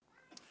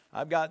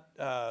I've got,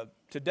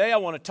 today I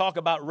want to talk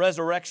about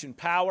resurrection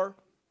power.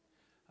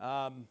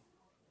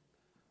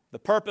 The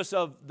purpose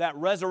of that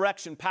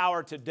resurrection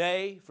power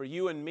today for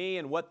you and me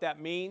and what that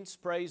means,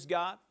 praise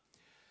God.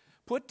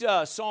 Put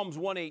Psalms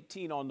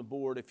 118 on the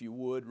board if you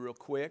would real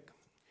quick.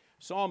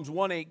 Psalms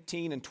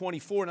 118 and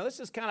 24. Now this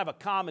is kind of a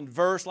common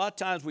verse. A lot of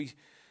times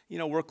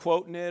we're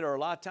quoting it, or a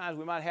lot of times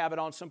we might have it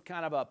on some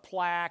kind of a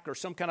plaque or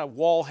some kind of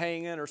wall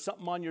hanging or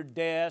something on your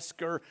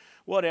desk or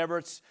whatever.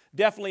 It's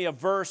definitely a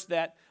verse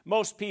that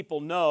most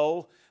people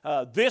know.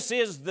 This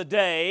is the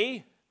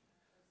day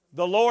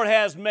the Lord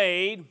has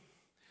made.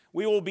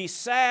 We will be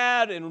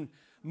sad and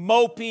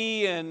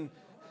mopey and...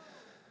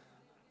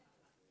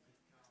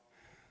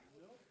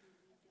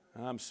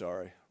 I'm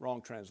sorry,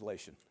 wrong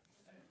translation.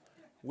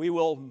 We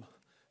will,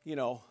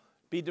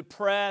 be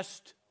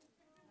depressed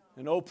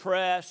and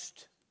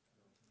oppressed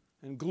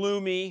and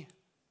gloomy.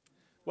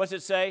 What's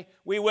it say?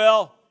 We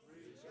will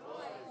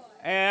rejoice.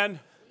 And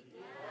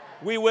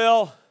we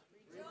will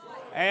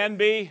rejoice. And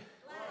be.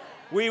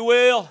 We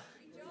will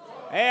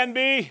rejoice. And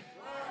be.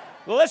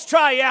 Well, let's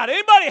try it out.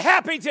 Anybody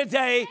happy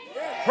today?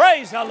 Yes.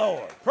 Praise the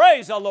Lord.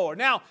 Praise the Lord.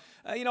 Now,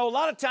 a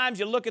lot of times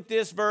you look at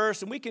this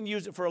verse, and we can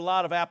use it for a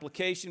lot of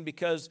application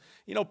because,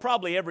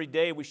 probably every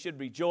day we should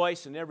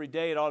rejoice, and every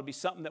day it ought to be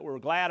something that we're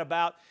glad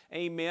about.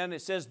 Amen.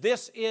 It says,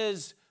 this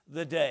is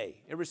the day.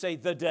 Everybody say,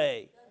 the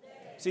day.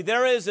 See,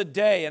 there is a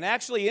day, and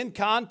actually in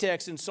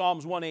context in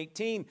Psalms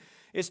 118,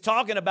 it's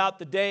talking about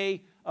the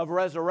day of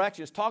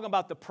resurrection. It's talking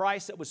about the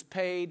price that was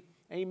paid,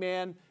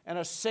 amen, and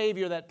a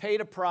Savior that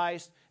paid a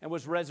price and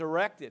was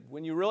resurrected.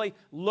 When you really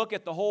look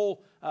at the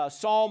whole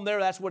psalm there,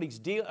 that's what he's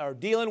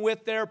dealing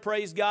with there,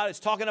 praise God. It's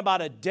talking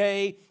about a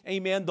day,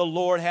 amen, the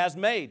Lord has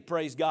made,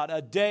 praise God.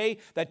 A day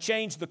that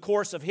changed the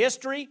course of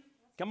history,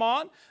 come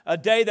on. A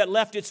day that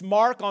left its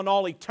mark on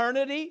all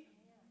eternity.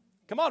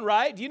 Come on,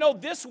 right?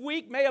 This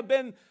week may have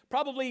been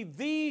probably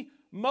the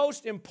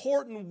most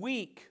important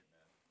week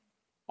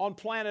on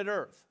planet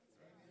Earth.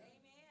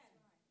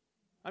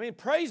 I mean,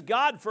 praise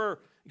God for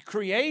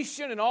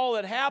creation and all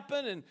that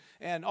happened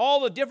and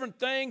all the different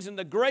things and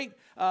the great,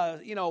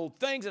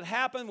 things that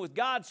happened with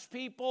God's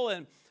people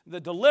and the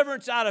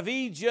deliverance out of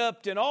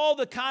Egypt and all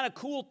the kind of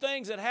cool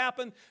things that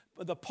happened,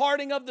 the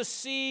parting of the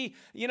sea,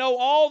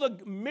 all the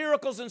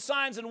miracles and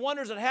signs and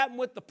wonders that happened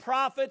with the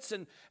prophets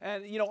and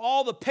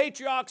all the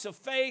patriarchs of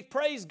faith.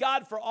 Praise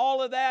God for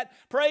all of that.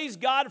 Praise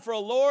God for a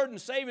Lord and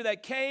Savior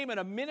that came and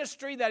a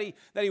ministry that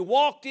he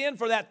walked in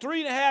for that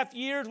 3.5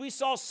 years. We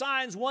saw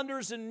signs,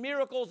 wonders, and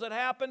miracles that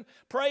happened.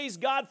 Praise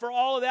God for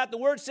all of that. The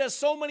Word says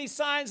so many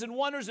signs and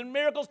wonders and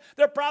miracles,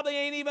 there probably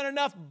ain't even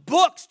enough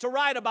books to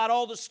write about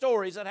all the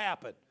stories that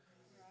happened.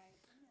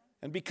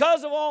 And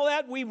because of all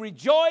that, we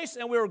rejoice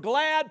and we were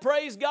glad,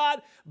 praise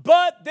God.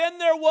 But then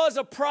there was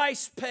a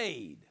price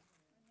paid.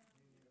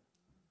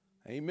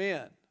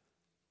 Amen.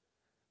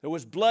 There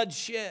was blood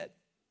shed.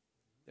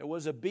 There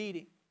was a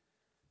beating.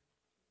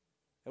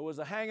 There was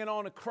a hanging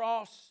on a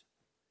cross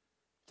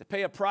to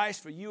pay a price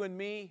for you and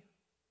me.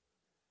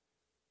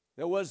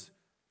 There was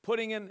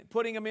putting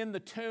him in the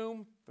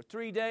tomb for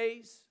 3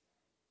 days.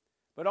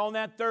 But on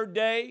that third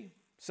day,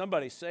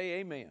 somebody say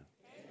amen.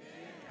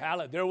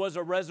 Hallelujah. There was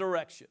a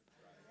resurrection.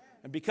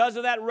 And because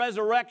of that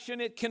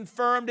resurrection, it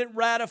confirmed, it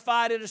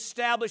ratified, it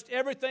established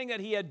everything that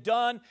he had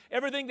done,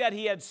 everything that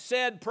he had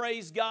said,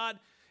 praise God.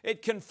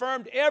 It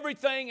confirmed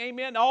everything,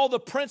 amen, all the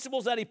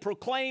principles that he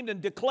proclaimed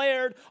and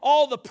declared,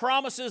 all the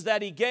promises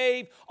that he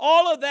gave,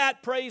 all of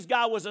that, praise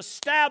God, was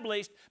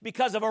established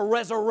because of a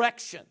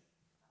resurrection.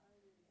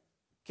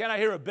 Can I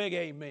hear a big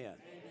amen? Amen.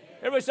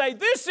 Everybody say,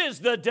 this is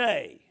the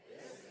day.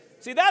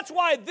 See, that's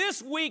why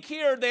this week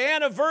here, the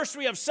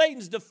anniversary of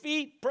Satan's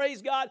defeat,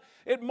 praise God,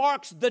 it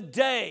marks the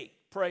day,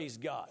 praise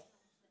God.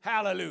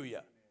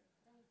 Hallelujah.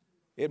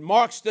 It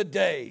marks the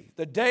day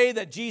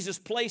that Jesus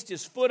placed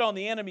his foot on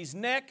the enemy's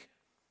neck,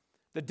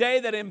 the day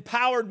that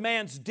empowered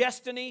man's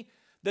destiny,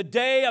 the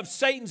day of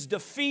Satan's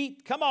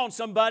defeat. Come on,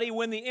 somebody,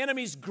 when the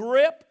enemy's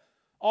grip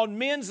on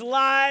men's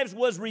lives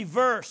was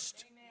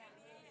reversed.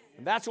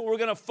 And that's what we're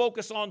going to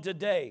focus on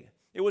today.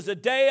 It was a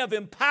day of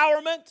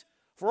empowerment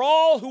for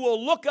all who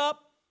will look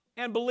up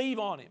and believe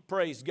on him,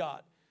 praise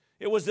God.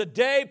 It was a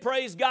day,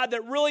 praise God,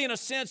 that really in a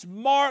sense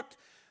marked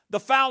the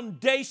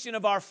foundation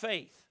of our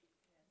faith.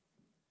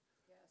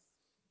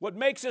 What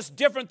makes us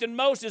different than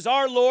most is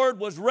our Lord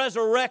was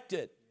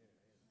resurrected.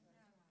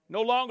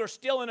 No longer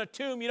still in a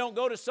tomb. You don't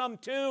go to some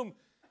tomb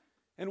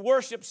and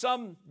worship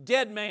some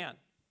dead man.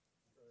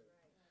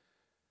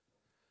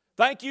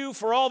 Thank you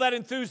for all that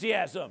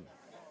enthusiasm.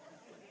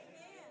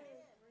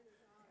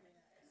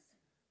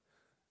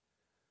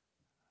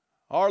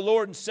 Our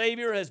Lord and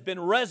Savior has been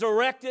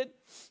resurrected.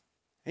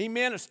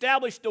 Amen.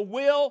 Established a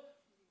will.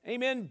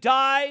 Amen.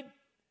 Died.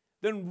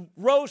 Then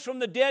rose from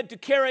the dead to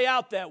carry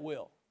out that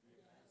will.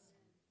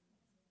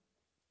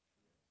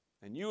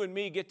 And you and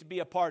me get to be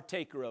a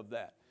partaker of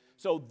that.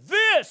 So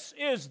this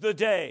is the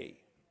day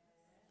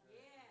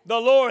the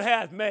Lord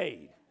hath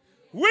made.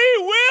 We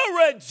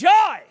will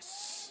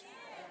rejoice.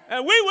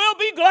 And we will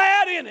be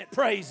glad in it.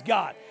 Praise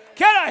God.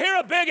 Can I hear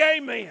a big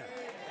amen?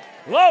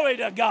 Glory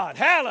to God.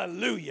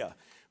 Hallelujah.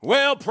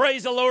 Well,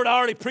 praise the Lord. I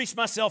already preached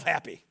myself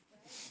happy.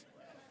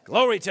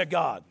 Glory to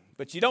God.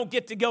 But you don't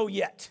get to go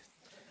yet.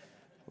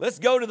 Let's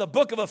go to the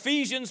book of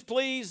Ephesians,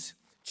 please.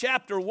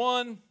 Chapter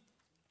 1.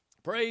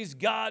 Praise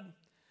God.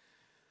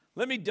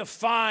 Let me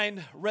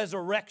define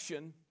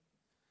resurrection.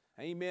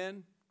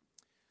 Amen.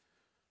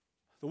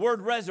 The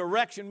word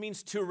resurrection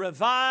means to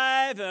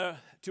revive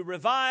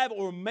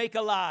or make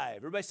alive.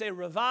 Everybody say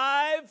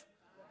revive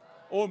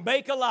or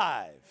make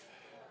alive.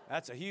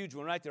 That's a huge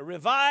one right there.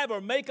 Revive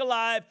or make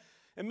alive.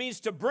 It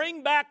means to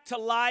bring back to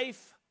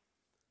life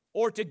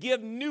or to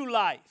give new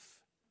life.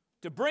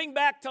 To bring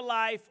back to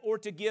life or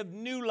to give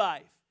new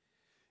life.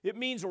 It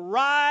means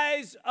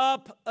rise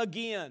up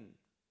again.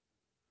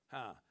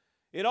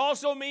 It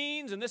also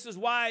means, and this is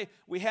why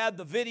we had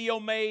the video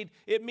made,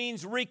 it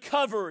means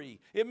recovery.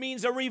 It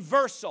means a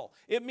reversal.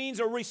 It means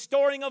a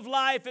restoring of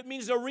life. It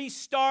means a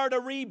restart, a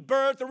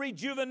rebirth, a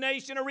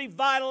rejuvenation, a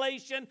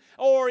revitalization,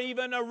 or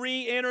even a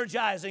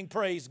re-energizing,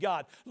 praise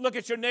God. Look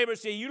at your neighbor and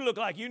say, you look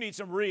like you need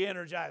some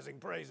re-energizing,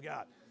 praise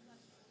God.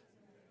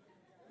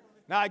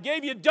 Now, I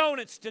gave you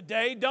donuts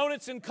today,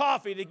 donuts and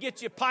coffee to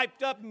get you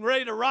piped up and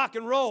ready to rock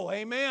and roll,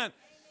 amen.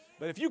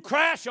 But if you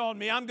crash on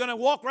me, I'm going to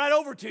walk right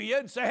over to you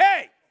and say,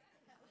 hey.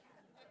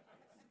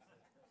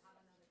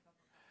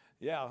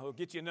 Yeah, we'll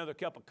get you another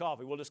cup of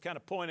coffee. We'll just kind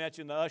of point at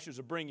you and the ushers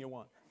will bring you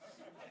one.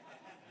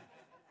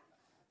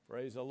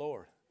 Praise the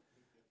Lord.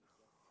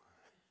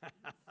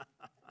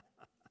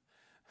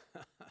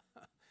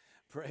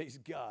 Praise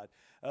God.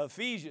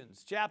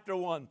 Ephesians chapter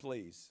 1,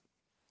 please.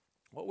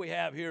 What we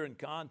have here in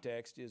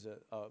context is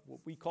what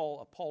we call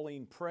a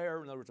Pauline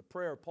prayer. In other words, a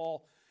prayer of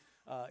Paul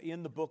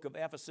in the book of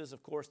Ephesus.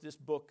 Of course, this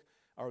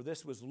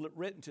was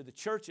written to the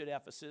church at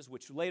Ephesus,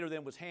 which later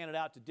then was handed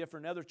out to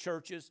different other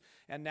churches.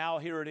 And now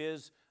here it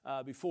is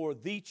before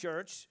the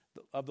church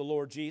of the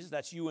Lord Jesus.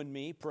 That's you and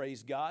me,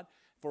 praise God,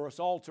 for us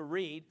all to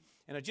read.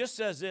 And it just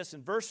says this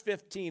in verse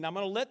 15. I'm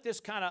going to let this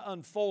kind of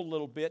unfold a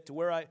little bit to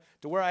where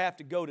I have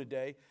to go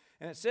today.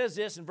 And it says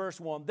this in verse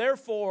 1,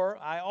 therefore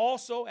I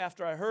also,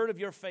 after I heard of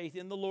your faith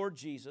in the Lord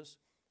Jesus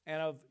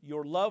and of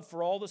your love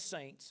for all the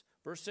saints,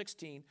 verse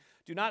 16,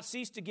 do not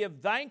cease to give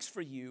thanks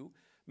for you,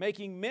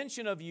 making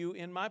mention of you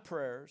in my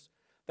prayers,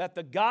 that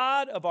the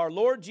God of our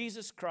Lord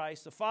Jesus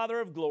Christ, the Father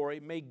of glory,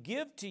 may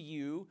give to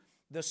you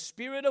the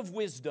spirit of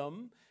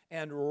wisdom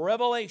and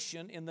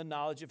revelation in the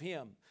knowledge of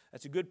Him.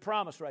 That's a good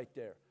promise right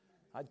there.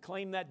 I'd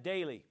claim that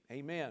daily.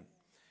 Amen.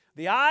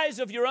 The eyes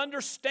of your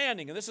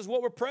understanding, and this is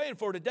what we're praying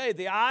for today,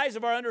 the eyes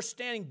of our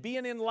understanding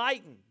being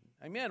enlightened.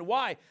 Amen.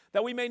 Why?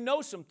 That we may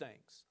know some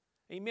things.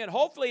 Amen.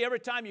 Hopefully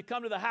every time you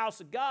come to the house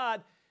of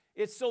God,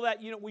 it's so that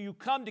when you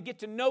come to get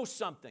to know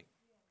something.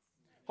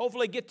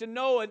 Hopefully get to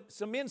know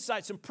some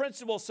insight, some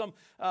principles, some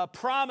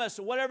promise,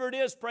 or whatever it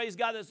is, praise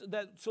God,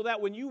 so that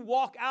when you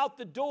walk out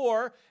the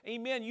door,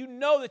 amen, you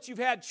know that you've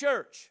had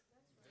church.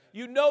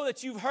 You know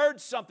that you've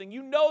heard something.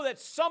 You know that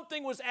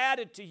something was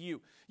added to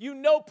you. You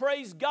know,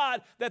 praise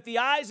God, that the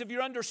eyes of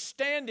your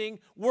understanding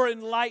were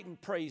enlightened,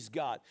 praise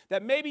God.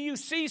 That maybe you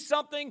see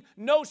something,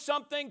 know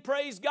something,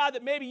 praise God,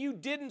 that maybe you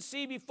didn't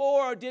see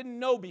before or didn't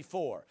know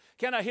before.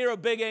 Can I hear a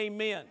big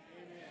amen?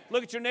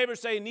 Look at your neighbor and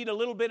say, need a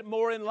little bit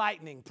more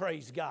enlightening.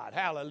 Praise God.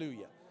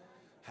 Hallelujah.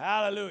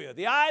 Hallelujah.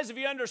 The eyes of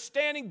your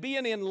understanding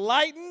being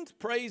enlightened,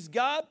 praise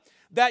God,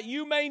 that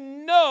you may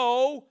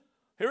know,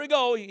 here we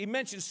go, he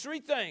mentions three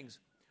things.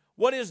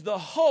 What is the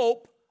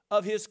hope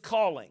of His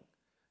calling?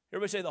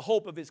 Everybody say the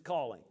hope of His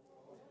calling.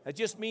 That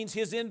just means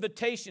His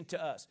invitation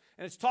to us.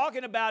 And it's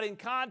talking about in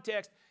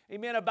context,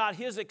 amen, about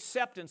His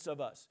acceptance of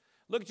us.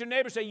 Look at your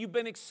neighbor and say, you've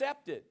been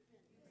accepted.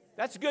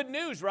 That's good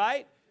news,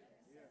 right?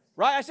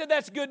 Right? I said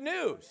that's good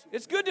news.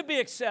 It's good to be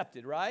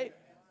accepted, right?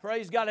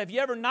 Praise God. Have you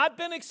ever not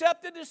been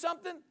accepted to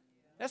something?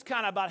 That's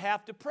kind of about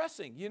half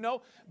depressing,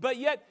 But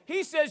yet,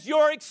 He says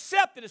you're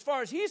accepted. As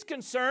far as He's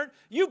concerned,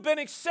 you've been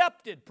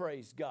accepted,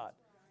 praise God.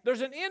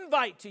 There's an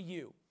invite to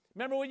you.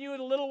 Remember when you were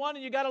a little one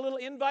and you got a little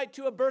invite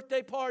to a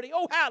birthday party?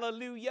 Oh,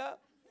 hallelujah.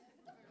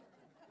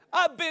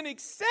 I've been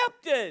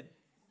accepted,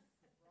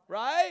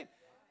 right?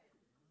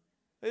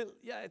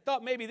 Yeah, I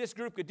thought maybe this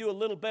group could do a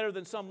little better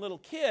than some little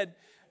kid.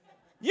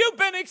 You've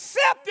been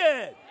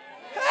accepted.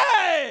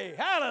 Hey,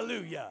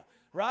 hallelujah,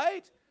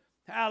 right?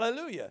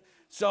 Hallelujah.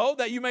 So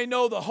that you may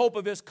know the hope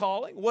of His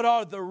calling. What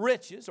are the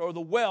riches or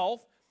the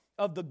wealth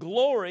of the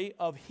glory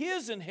of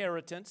His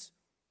inheritance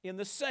in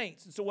the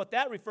saints? And so what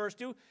that refers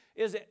to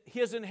is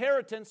His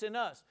inheritance in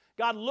us.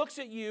 God looks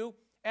at you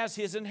as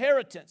His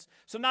inheritance.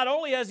 So not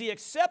only has He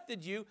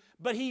accepted you,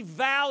 but He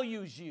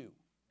values you.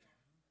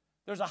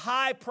 There's a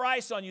high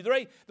price on you. There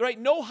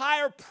ain't no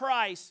higher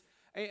price,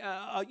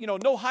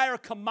 no higher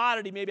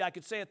commodity, maybe I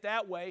could say it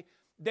that way,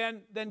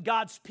 than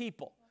God's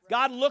people.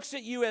 God looks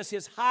at you as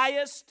His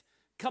highest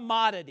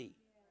commodity.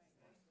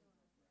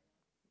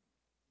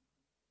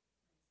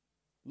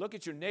 Look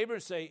at your neighbor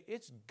and say,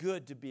 it's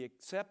good to be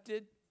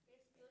accepted,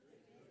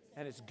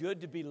 and it's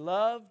good to be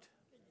loved,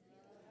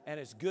 and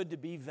it's good to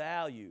be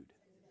valued.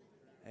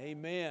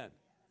 Amen.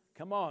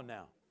 Come on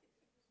now.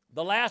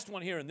 The last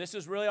one here, and this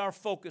is really our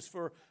focus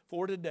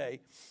for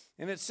today.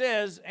 And it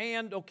says,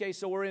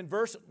 so we're in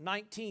verse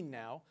 19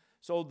 now.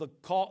 So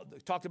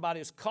talked about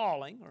his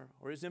calling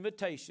or his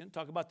invitation.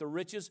 Talk about the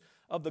riches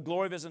of the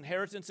glory of his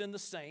inheritance in the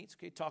saints.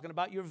 Okay, talking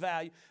about your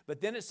value.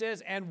 But then it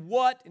says, and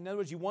what, in other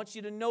words, he wants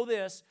you to know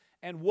this,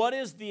 and what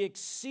is the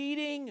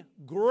exceeding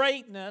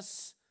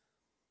greatness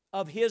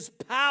of his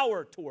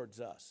power towards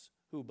us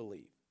who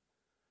believe?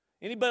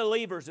 Any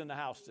believers in the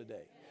house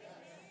today?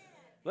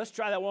 Let's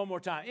try that one more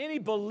time. Any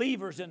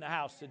believers in the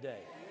house today?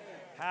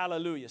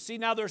 Hallelujah. See,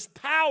 now there's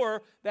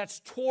power that's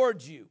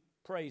towards you.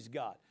 Praise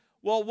God.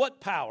 Well, what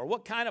power?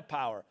 What kind of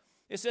power?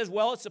 It says,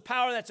 well, it's the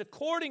power that's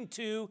according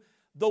to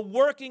the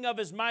working of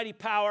his mighty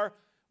power,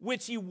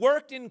 which he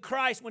worked in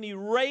Christ when he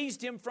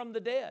raised him from the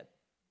dead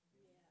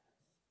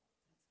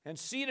and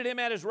seated him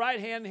at his right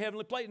hand in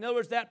heavenly place. In other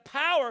words, that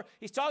power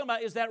he's talking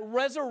about is that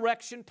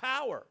resurrection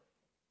power.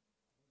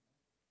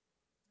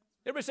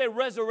 Everybody say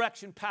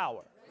resurrection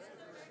power.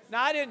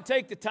 Now, I didn't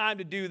take the time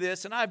to do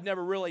this, and I've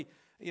never really,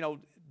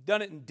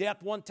 done it in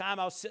depth. One time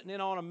I was sitting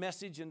in on a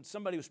message, and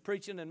somebody was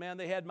preaching, and man,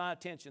 they had my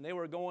attention. They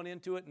were going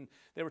into it, and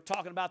they were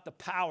talking about the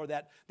power,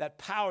 that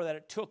power that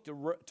it took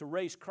to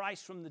raise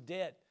Christ from the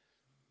dead.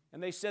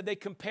 And they said they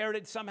compared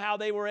it. Somehow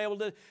they were able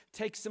to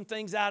take some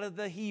things out of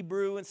the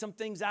Hebrew and some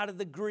things out of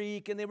the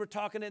Greek, and they were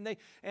talking, and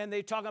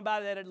they talking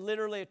about that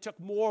it took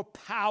more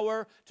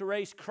power to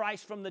raise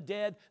Christ from the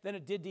dead than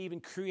it did to even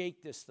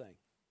create this thing.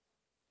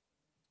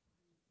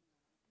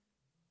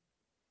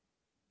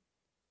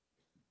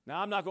 Now,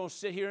 I'm not going to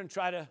sit here and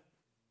try to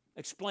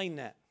explain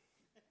that.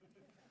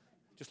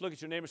 Just look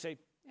at your neighbor and say,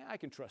 yeah, I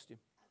can trust him.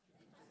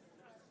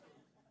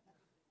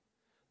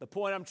 The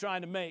point I'm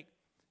trying to make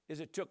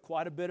is it took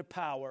quite a bit of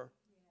power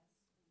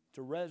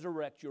to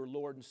resurrect your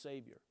Lord and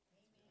Savior.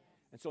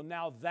 And so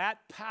now that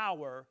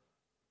power,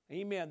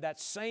 amen,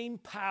 that same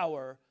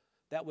power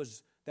that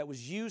was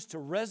used to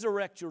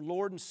resurrect your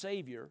Lord and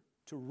Savior,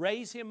 to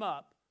raise him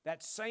up,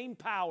 that same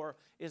power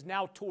is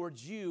now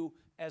towards you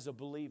as a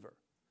believer.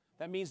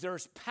 That means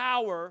there's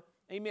power,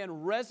 amen,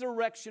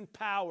 resurrection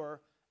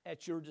power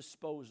at your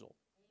disposal.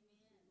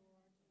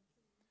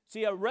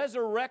 See, a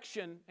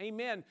resurrection,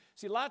 amen.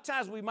 See, a lot of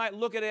times we might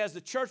look at it as the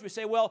church. We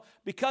say, well,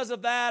 because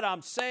of that,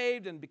 I'm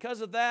saved, and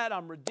because of that,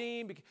 I'm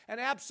redeemed. And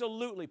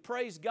absolutely,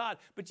 praise God.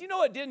 But you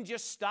know it didn't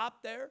just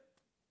stop there.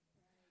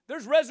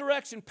 There's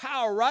resurrection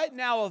power right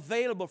now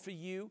available for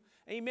you,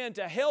 amen,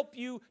 to help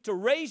you, to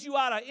raise you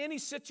out of any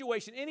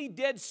situation, any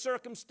dead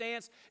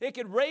circumstance. It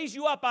could raise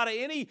you up out of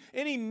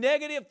any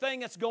negative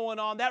thing that's going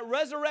on. That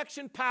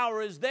resurrection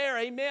power is there,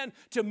 amen,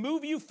 to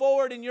move you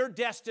forward in your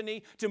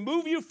destiny, to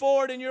move you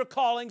forward in your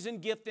callings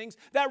and giftings.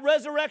 That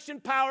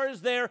resurrection power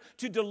is there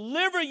to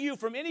deliver you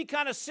from any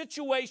kind of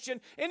situation,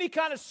 any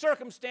kind of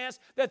circumstance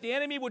that the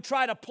enemy would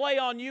try to play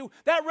on you.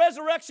 That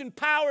resurrection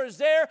power is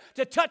there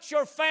to touch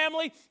your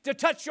family, to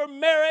touch your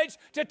marriage,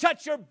 to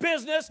touch your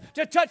business,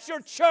 to touch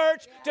your church,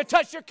 to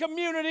touch your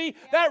community.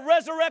 That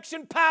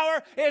resurrection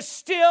power is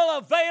still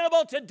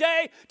available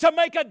today to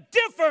make a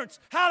difference,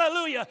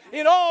 hallelujah,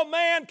 in all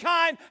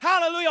mankind,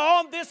 hallelujah,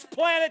 on this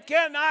planet.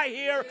 Can I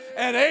hear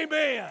an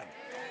amen?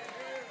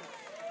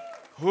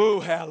 Oh,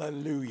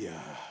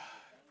 hallelujah.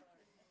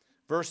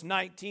 Verse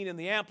 19 in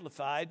the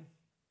Amplified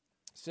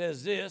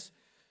says this,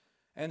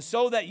 and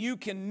so that you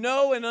can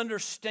know and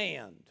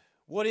understand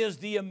what is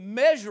the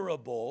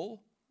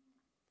immeasurable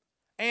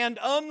and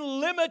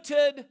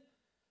unlimited,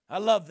 I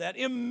love that,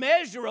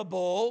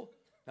 immeasurable.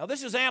 Now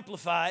this is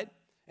amplified,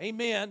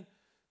 amen,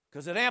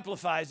 because it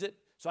amplifies it,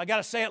 so I got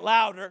to say it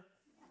louder.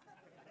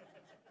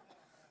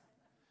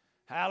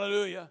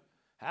 Hallelujah,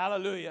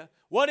 hallelujah.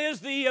 What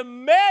is the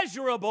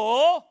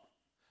immeasurable,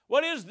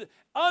 what is the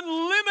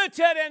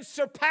unlimited and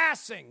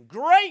surpassing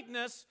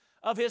greatness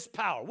of his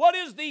power? What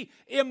is the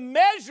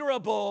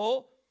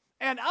immeasurable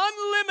and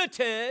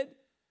unlimited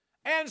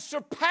and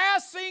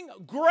surpassing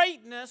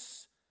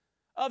greatness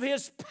of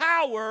his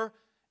power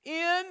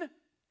in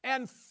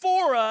and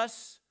for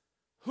us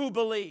who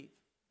believe?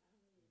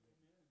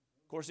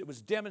 Of course, it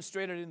was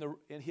demonstrated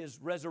in his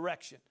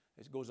resurrection,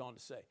 as it goes on to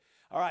say.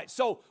 All right,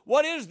 so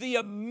what is the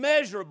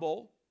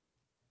immeasurable?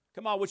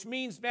 Come on, which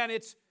means, man,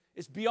 it's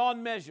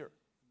beyond measure.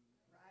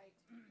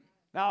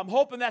 Now, I'm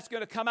hoping that's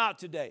going to come out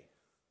today,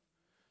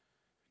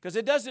 because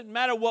it doesn't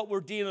matter what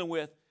we're dealing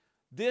with.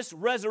 This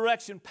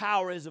resurrection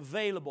power is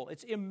available.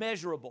 It's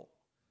immeasurable.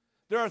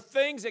 There are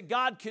things that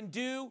God can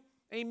do,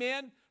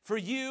 amen, for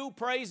you,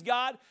 praise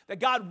God, that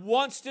God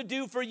wants to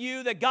do for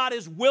you, that God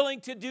is willing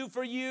to do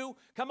for you.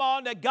 Come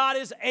on, that God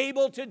is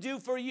able to do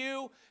for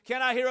you.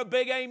 Can I hear a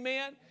big amen?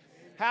 Amen.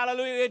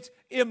 Hallelujah. It's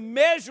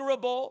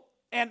immeasurable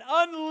and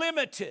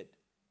unlimited.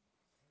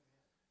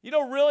 You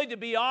know, really, to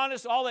be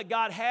honest, all that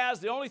God has,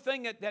 the only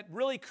thing that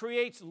really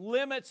creates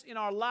limits in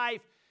our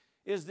life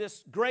is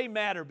this gray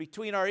matter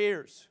between our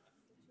ears.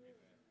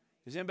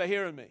 Is anybody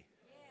hearing me?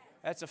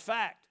 That's a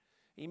fact.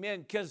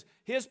 Amen. Because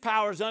his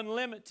power is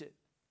unlimited.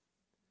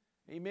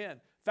 Amen. In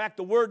fact,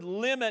 the word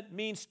limit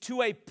means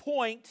to a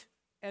point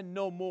and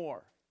no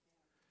more.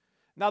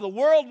 Now, the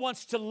world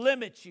wants to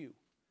limit you.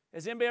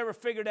 Has anybody ever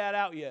figured that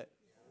out yet?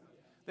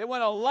 They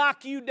want to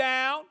lock you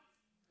down.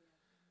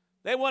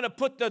 They want to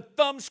put the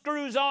thumb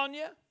screws on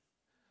you.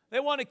 They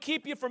want to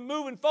keep you from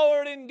moving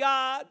forward in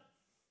God.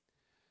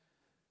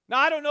 Now,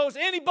 I don't know, has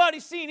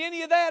anybody seen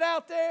any of that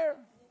out there?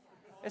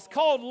 It's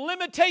called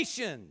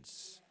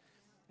limitations.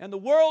 And the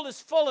world is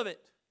full of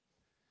it.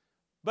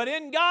 But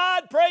in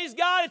God, praise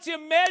God, it's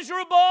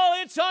immeasurable,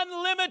 it's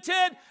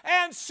unlimited,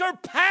 and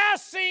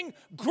surpassing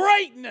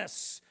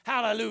greatness.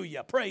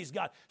 Hallelujah. Praise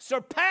God.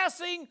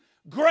 Surpassing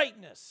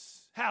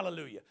greatness.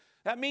 Hallelujah.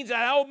 That means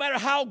that no matter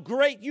how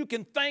great you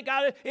can think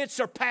of it, it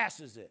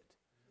surpasses it.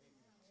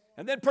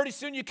 And then pretty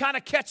soon you kind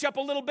of catch up a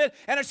little bit,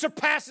 and it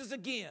surpasses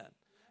again.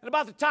 And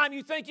about the time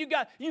you think you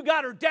got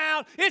her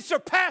down, it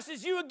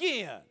surpasses you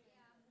again.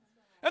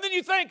 And then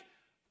you think,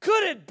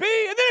 could it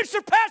be? And then it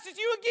surpasses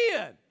you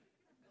again.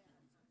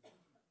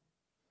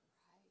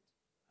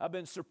 I've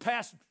been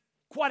surpassed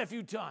quite a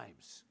few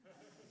times.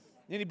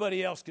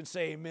 Anybody else can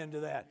say amen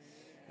to that?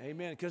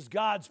 Amen. Because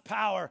God's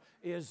power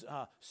is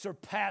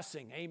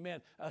surpassing.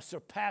 Amen.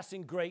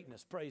 Surpassing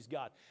greatness. Praise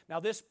God. Now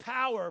this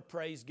power,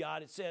 praise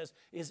God, it says,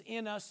 is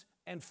in us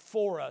and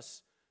for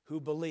us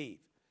who believe.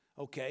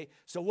 Okay,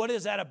 so what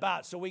is that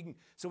about? So we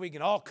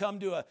can all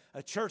come to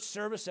a church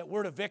service at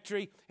Word of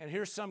Victory, and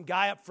here's some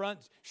guy up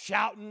front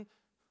shouting,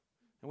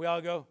 and we all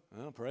go,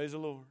 oh, praise the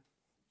Lord.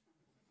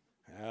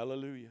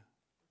 Hallelujah.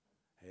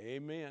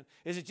 Amen.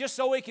 Is it just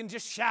so we can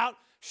just shout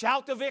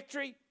the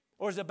victory,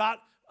 or is it about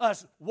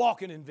us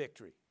walking in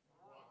victory?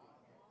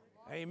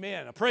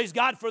 Amen. I praise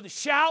God for the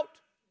shout.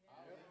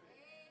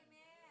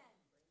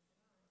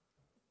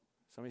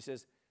 Somebody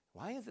says,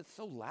 why is it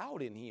so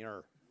loud in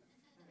here?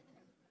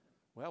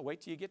 Well,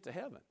 wait till you get to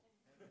heaven.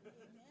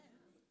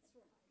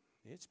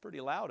 It's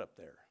pretty loud up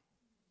there.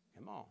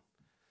 Come on.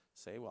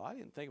 Say, well, I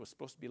didn't think it was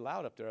supposed to be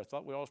loud up there. I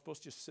thought we were all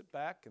supposed to just sit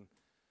back and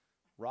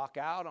rock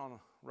out on a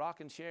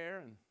rocking chair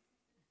and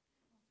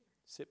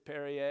sit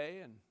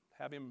Perrier and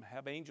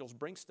have angels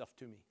bring stuff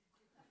to me.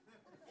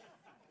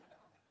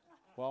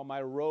 While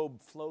my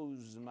robe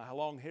flows and my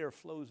long hair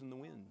flows in the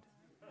wind.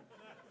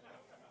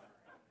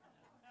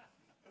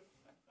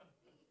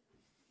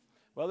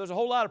 Well, there's a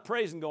whole lot of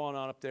praising going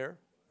on up there.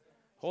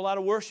 A whole lot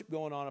of worship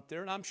going on up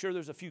there, and I'm sure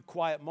there's a few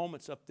quiet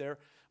moments up there,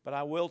 but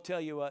I will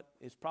tell you what,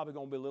 it's probably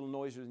going to be a little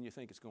noisier than you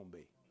think it's going to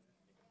be.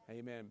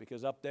 Amen.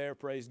 Because up there,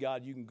 praise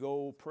God, you can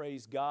go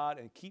praise God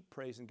and keep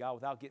praising God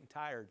without getting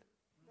tired.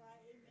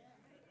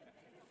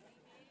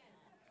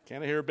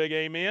 Can I hear a big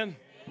amen?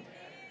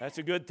 That's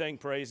a good thing,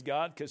 praise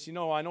God, because,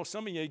 I know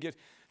some of you get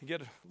a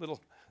little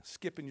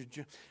skipping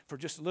for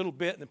just a little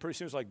bit, and then pretty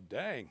soon it's like,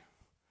 dang,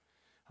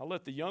 I'll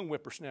let the young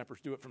whippersnappers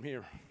do it from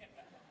here.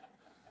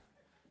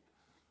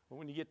 But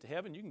when you get to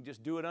heaven, you can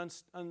just do it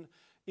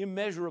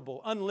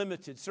immeasurable,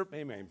 unlimited.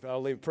 Amen. I'll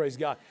leave it. Praise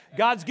God.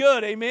 God's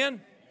good. Amen.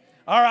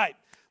 All right.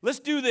 Let's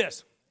do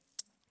this.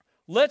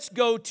 Let's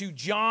go to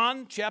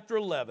John chapter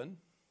 11.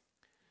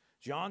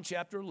 John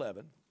chapter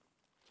 11.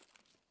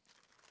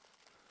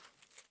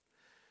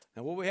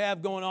 Now, what we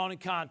have going on in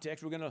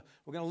context, we're gonna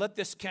let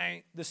this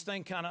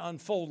thing kind of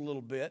unfold a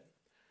little bit.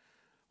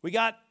 We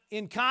got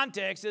in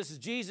context. This is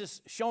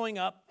Jesus showing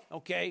up.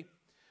 Okay,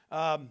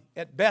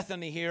 at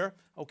Bethany here.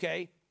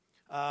 Okay.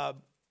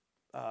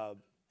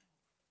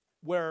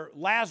 Where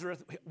Lazarus,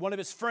 one of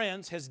his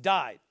friends, has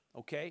died.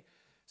 Okay,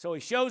 so he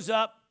shows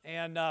up,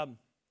 and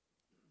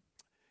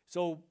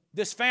so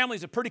this family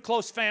is a pretty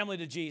close family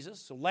to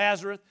Jesus. So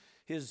Lazarus,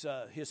 his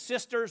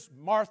sisters,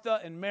 Martha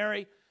and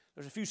Mary.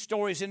 There's a few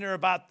stories in there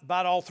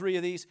about all three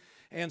of these,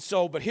 and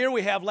so. But here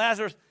we have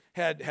Lazarus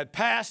had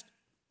passed.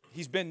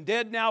 He's been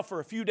dead now for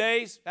a few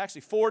days,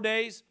 actually 4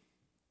 days.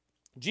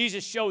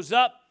 Jesus shows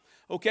up.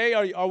 Okay,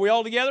 are we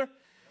all together?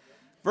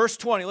 Verse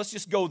 20, let's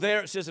just go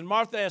there. It says, and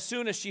Martha, as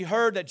soon as she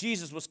heard that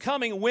Jesus was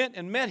coming, went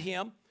and met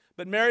him,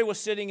 but Mary was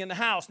sitting in the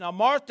house. Now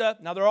Martha,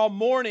 they're all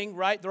mourning,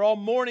 right? They're all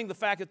mourning the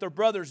fact that their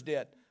brother's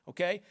dead,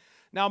 okay?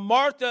 Now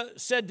Martha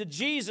said to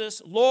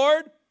Jesus,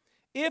 Lord,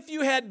 if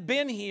you had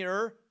been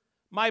here,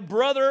 my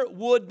brother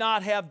would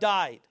not have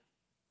died.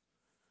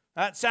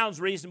 That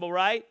sounds reasonable,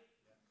 right?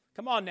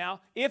 Come on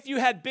now. If you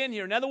had been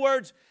here. In other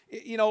words,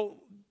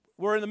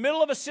 we're in the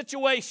middle of a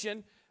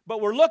situation, but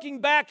we're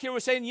looking back here, we're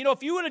saying,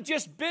 if you would have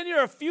just been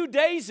here a few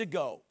days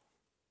ago,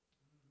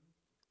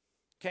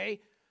 okay,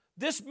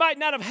 this might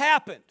not have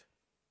happened.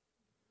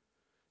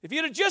 If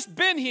you'd have just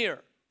been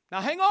here.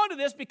 Now hang on to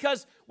this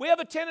because we have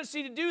a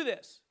tendency to do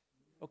this,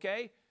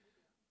 okay?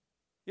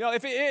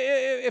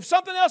 If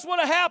something else would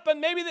have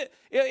happened, maybe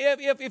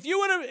if you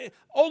would have,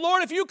 oh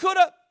Lord, if you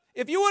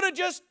would have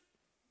just,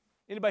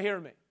 anybody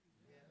hearing me?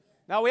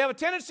 Now we have a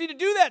tendency to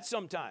do that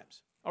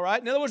sometimes, all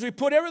right? In other words,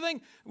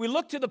 we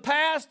look to the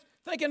past,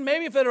 thinking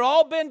maybe if it had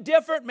all been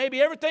different,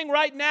 maybe everything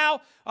right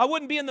now, I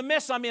wouldn't be in the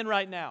mess I'm in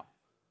right now.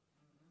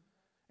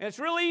 And it's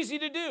real easy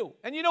to do.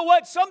 And you know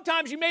what?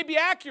 Sometimes you may be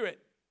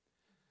accurate.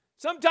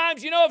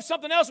 Sometimes, if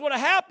something else would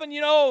have happened,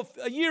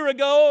 a year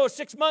ago or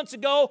 6 months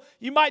ago,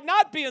 you might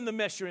not be in the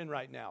mess you're in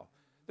right now.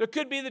 That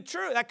could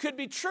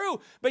be true.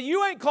 But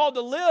you ain't called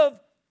to live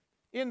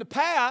in the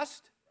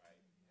past.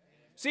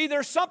 See,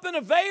 there's something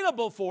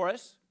available for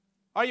us.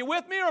 Are you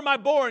with me or am I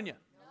boring you?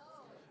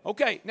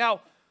 Okay,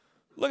 now,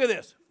 look at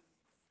this.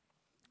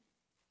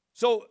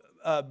 So,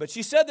 but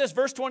she said this,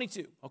 verse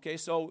 22. Okay,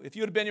 so if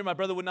you would have been here, my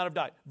brother would not have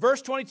died.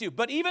 Verse 22,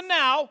 but even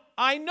now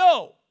I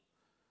know.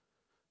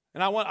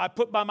 And I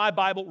put by my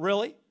Bible,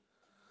 really?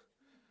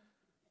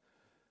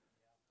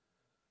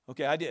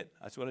 Okay, I did.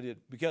 That's what I did.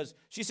 Because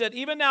she said,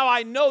 even now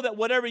I know that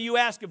whatever you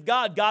ask of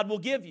God, God will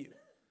give you.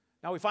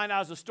 Now we find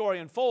out as the story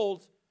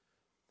unfolds,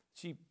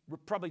 she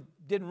probably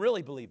didn't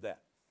really believe that.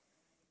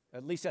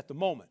 At least at the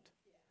moment.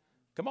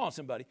 Come on,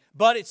 somebody.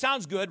 But it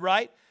sounds good,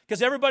 right?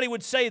 Because everybody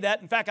would say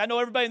that. In fact, I know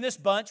everybody in this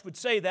bunch would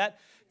say that.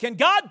 Can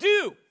God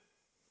do?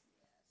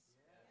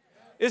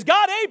 Is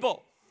God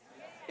able?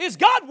 Is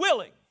God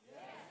willing?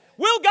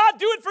 Will God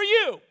do it for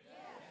you?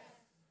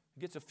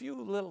 Gets a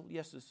few little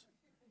yeses.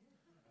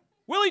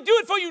 Will He do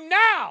it for you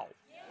now?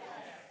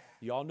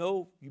 Y'all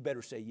know you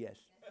better say yes.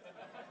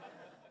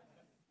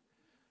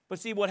 But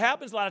see, what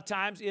happens a lot of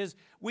times is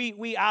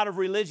we out of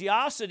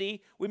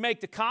religiosity, we make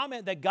the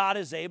comment that God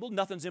is able.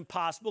 Nothing's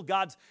impossible.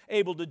 God's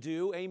able to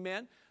do.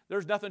 Amen.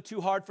 There's nothing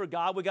too hard for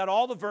God. We got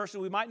all the verses.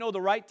 We might know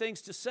the right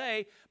things to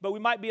say, but we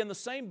might be in the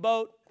same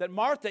boat that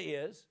Martha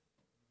is.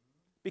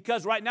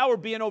 Because right now we're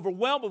being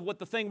overwhelmed with what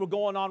the thing we're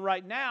going on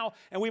right now,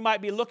 and we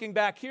might be looking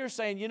back here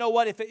saying, you know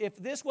what, if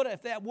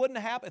that wouldn't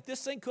have happened, if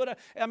this thing could have,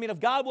 if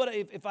God would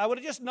have, if I would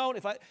have just known,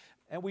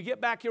 and we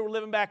get back here, we're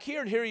living back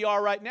here, and here you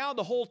are right now,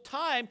 the whole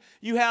time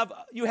you have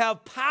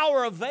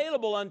power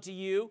available unto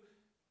you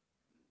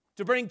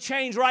to bring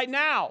change right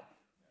now.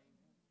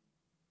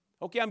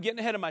 Okay, I'm getting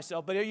ahead of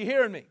myself, but are you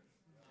hearing me?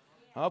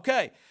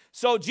 Okay,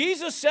 so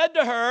Jesus said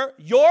to her,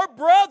 your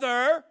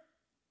brother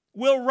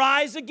will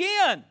rise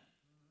again.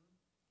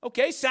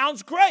 Okay,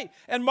 sounds great.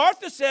 And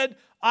Martha said,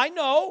 I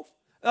know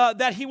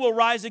that he will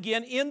rise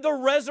again in the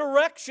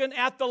resurrection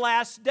at the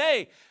last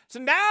day. So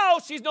now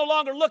she's no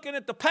longer looking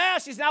at the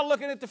past, she's now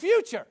looking at the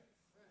future.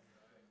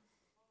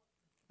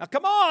 Now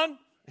come on,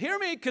 hear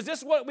me, because this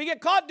is what we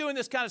get caught doing,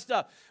 this kind of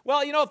stuff.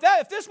 Well, you know,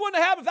 if this wouldn't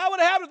have happened, if that would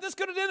have happened, if this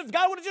could have done, if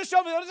God would have just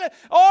shown me,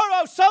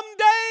 or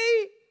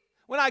someday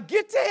when I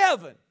get to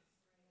heaven,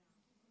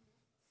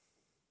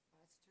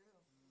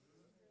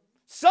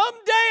 someday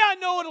I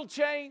know it'll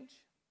change.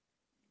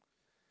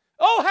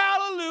 Oh,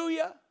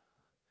 hallelujah.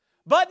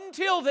 But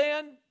until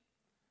then,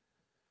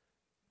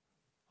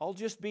 I'll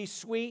just be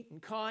sweet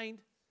and kind.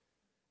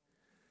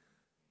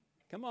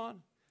 Come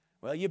on.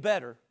 Well, you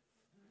better.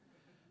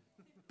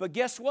 But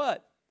guess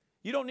what?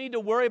 You don't need to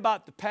worry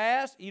about the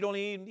past. You don't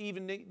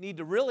even need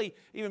to really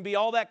even be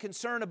all that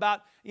concerned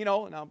about, and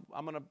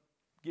I'm going to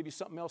give you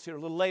something else here a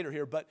little later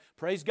here, but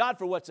praise God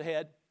for what's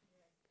ahead.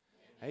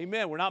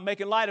 Amen. We're not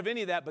making light of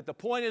any of that, but the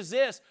point is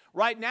this.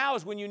 Right now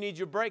is when you need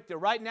your breakthrough.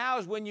 Right now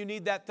is when you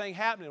need that thing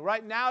happening.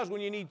 Right now is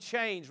when you need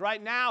change. Right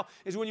now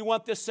is when you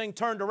want this thing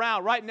turned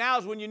around. Right now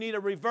is when you need a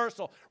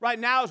reversal. Right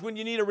now is when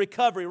you need a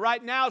recovery.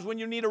 Right now is when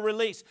you need a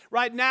release.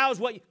 Right now is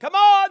what come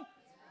on!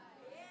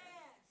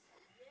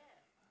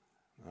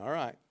 All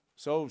right.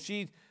 So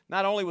she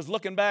not only was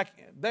looking back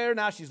there,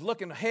 now she's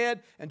looking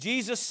ahead, and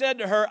Jesus said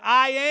to her,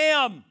 I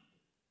am.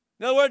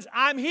 In other words,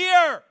 I'm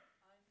here.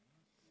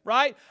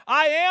 Right?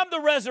 I am the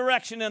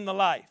resurrection and the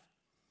life.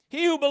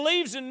 He who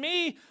believes in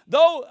me,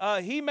 though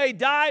he may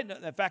die,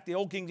 in fact, the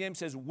old King James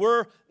says,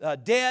 we're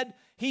dead,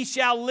 he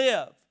shall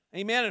live.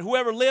 Amen. And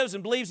whoever lives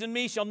and believes in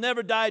me shall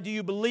never die. Do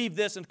you believe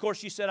this? And of course,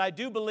 she said, I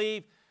do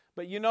believe.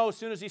 But as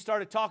soon as he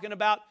started talking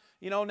about,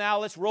 now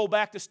let's roll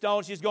back the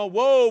stone, she's going,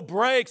 whoa,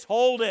 brakes,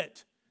 hold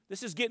it.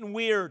 This is getting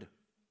weird.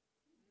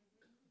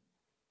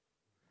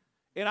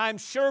 And I'm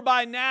sure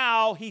by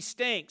now he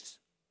stinks.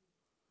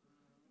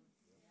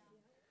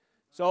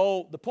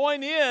 So the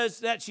point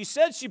is that she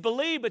said she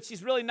believed, but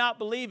she's really not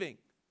believing.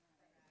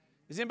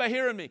 Is anybody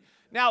hearing me?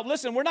 Now,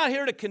 listen, we're not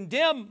here to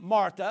condemn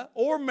Martha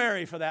or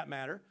Mary for that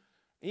matter.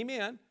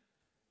 Amen.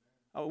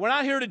 We're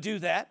not here to do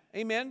that.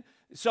 Amen.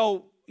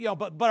 So,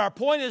 but our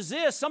point is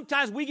this.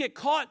 Sometimes we get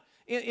caught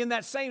in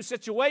that same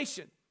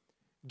situation.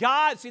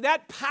 God, see,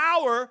 that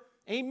power,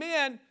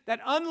 amen, that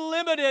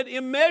unlimited,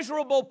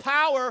 immeasurable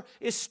power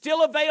is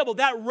still available.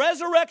 That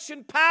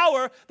resurrection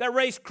power that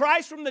raised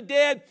Christ from the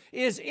dead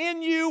is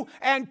in you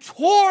and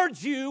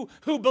towards you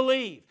who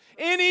believe.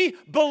 Any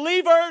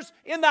believers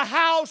in the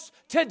house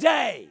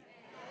today?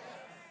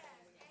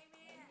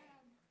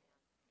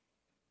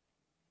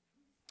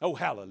 Oh,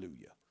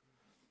 hallelujah.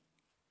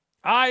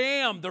 I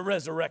am the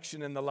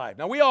resurrection and the life.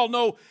 Now, we all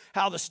know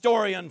how the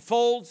story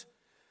unfolds.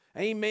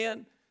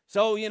 Amen.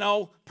 So,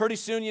 pretty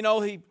soon,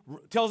 he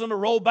tells them to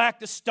roll back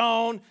the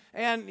stone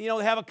and, they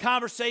have a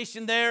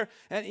conversation there.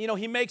 And,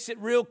 he makes it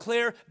real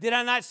clear. Did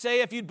I not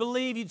say if you'd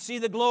believe, you'd see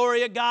the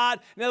glory of God?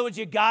 In other words,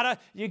 you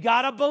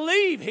gotta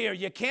believe here.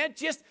 You can't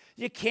just,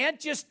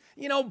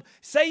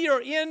 say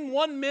you're in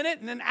 1 minute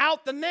and then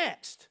out the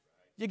next.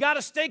 You got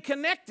to stay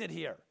connected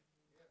here.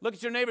 Look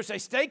at your neighbor and say,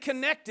 stay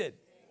connected.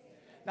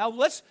 Now,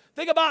 let's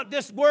think about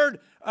this word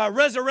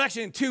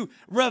resurrection, to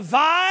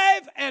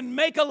revive and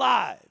make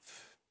alive.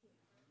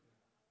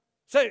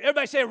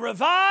 Everybody say,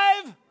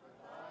 revive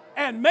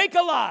and make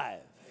alive.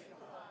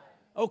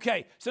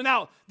 Okay, so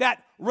now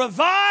that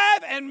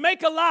revive and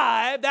make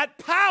alive, that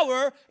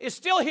power is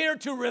still here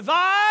to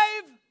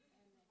revive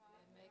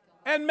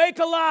and make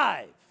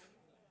alive,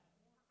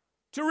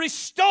 to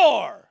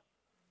restore,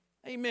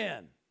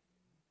 amen,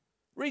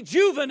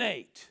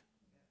 rejuvenate,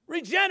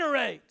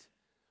 regenerate,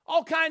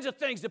 all kinds of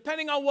things,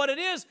 depending on what it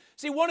is.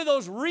 See, one of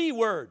those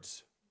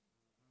words.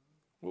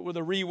 What were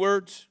the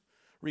words?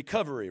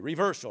 Recovery,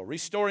 reversal,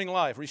 restoring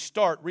life,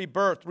 restart,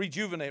 rebirth,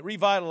 rejuvenate,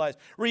 revitalize,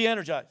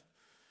 re-energize.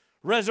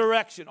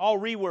 Resurrection, all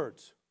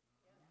words.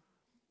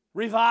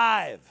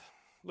 Revive.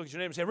 Look at your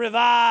neighbor and say,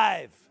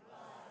 revive.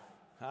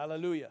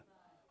 Hallelujah.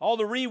 All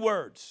the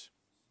words.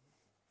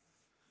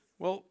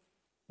 Well,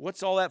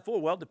 what's all that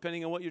for? Well,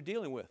 depending on what you're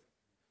dealing with.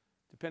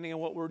 Depending on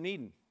what we're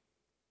needing.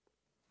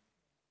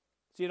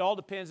 See, it all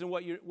depends on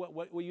what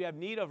you have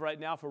need of right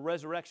now for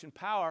resurrection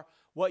power,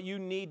 what you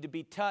need to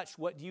be touched,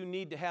 what you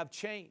need to have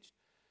changed.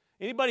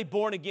 Anybody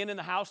born again in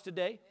the house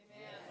today?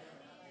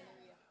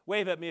 Amen.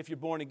 Wave at me if you're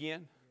born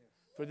again.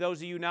 For those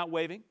of you not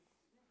waving,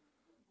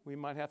 we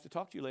might have to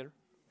talk to you later.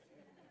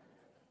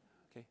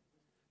 Okay.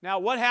 Now,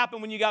 what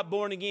happened when you got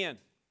born again?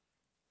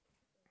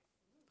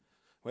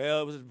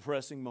 Well, it was a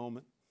depressing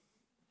moment.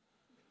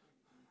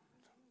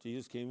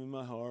 Jesus came in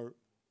my heart,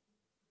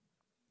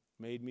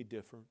 made me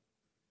different.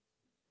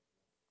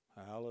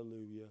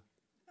 Hallelujah.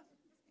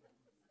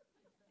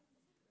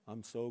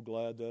 I'm so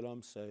glad that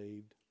I'm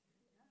saved.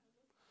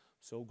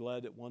 So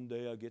glad that one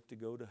day I get to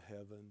go to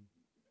heaven.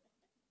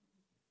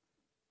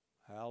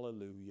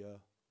 Hallelujah.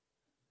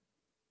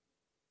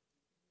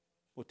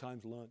 What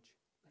time's lunch?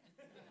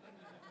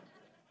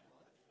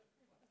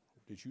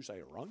 Did you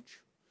say lunch?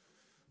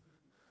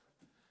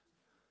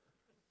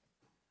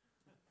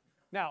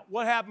 Now,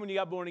 what happened when you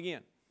got born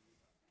again?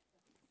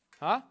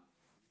 Huh?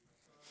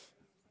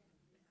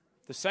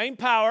 The same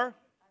power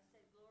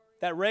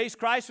that raised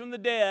Christ from the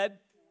dead,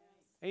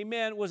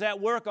 amen, was at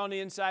work on the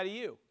inside of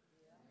you.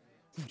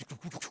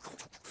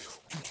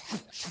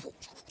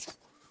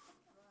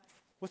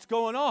 What's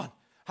going on?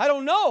 I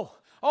don't know.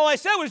 All I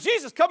said was,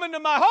 Jesus, come into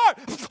my heart.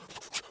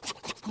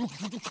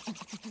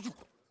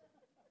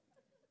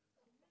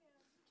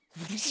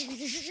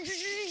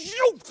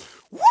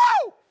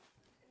 Woo!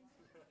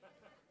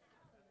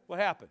 What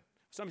happened?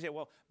 Somebody said,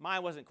 well,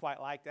 mine wasn't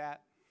quite like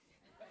that.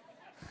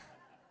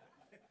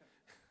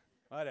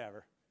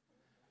 Whatever.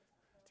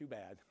 Too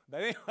bad.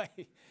 But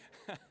anyway,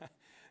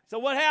 so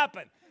what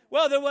happened?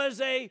 Well, there was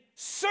a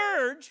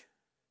surge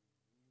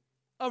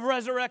of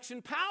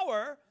resurrection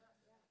power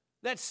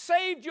that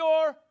saved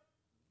your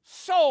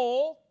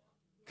soul.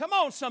 Come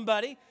on,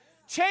 somebody.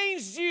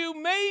 Changed you,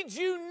 made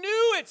you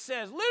new, it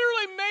says.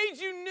 Literally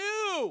made you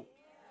new.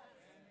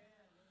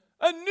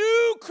 A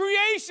new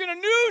creation, a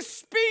new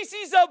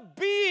species of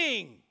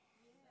being.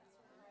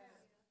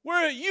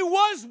 Where you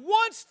was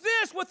once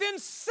this, within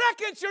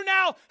seconds you're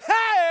now,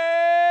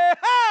 hey,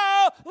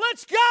 how,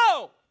 let's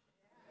go.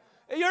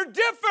 You're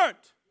different.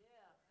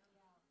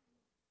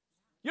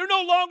 You're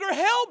no longer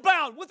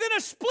hellbound. Within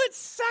a split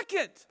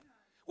second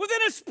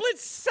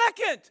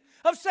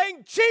of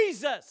saying,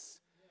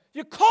 Jesus,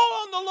 you call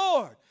on the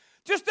Lord.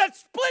 Just that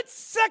split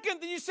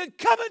second that you said,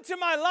 come into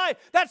my life,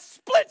 that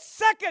split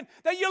second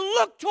that you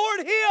look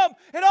toward Him,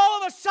 and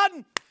all of a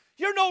sudden,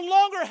 you're no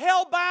longer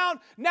hell-bound,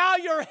 now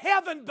you're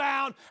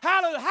heaven-bound.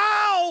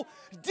 How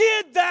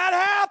did that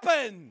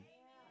happen?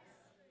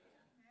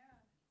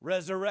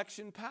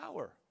 Resurrection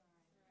power.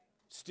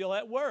 Still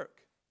at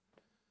work.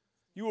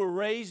 You were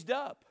raised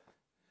up.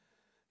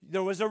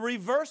 There was a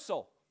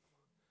reversal.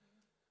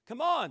 Come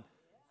on.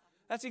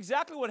 That's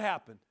exactly what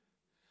happened.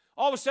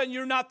 All of a sudden,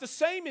 you're not the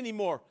same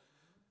anymore.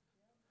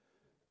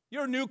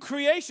 You're a new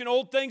creation.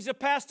 Old things have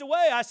passed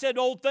away. I said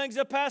old things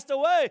have passed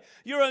away.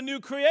 You're a new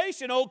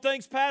creation. Old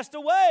things passed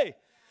away.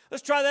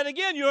 Let's try that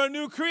again. You're a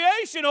new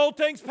creation. Old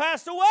things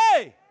passed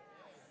away.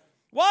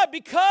 Why?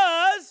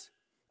 Because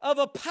of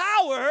a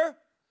power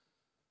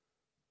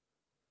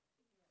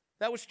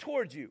that was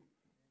towards you.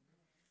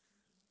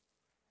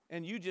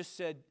 And you just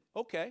said,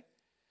 okay.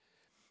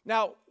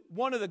 Now,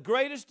 one of the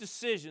greatest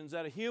decisions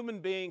that a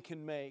human being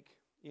can make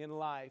in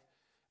life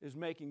is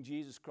making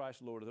Jesus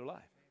Christ Lord of their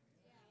life.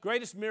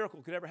 Greatest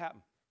miracle could ever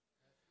happen.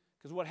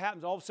 Because what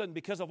happens all of a sudden,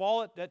 because of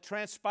all that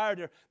transpired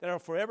there, that will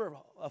forever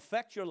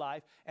affect your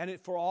life, and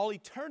it for all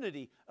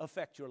eternity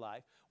affect your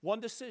life, one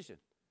decision.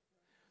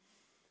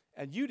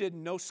 And you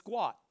didn't know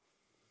squat.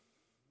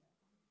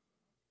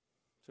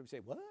 So you say,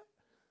 what?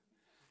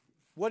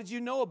 What did you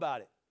know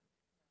about it?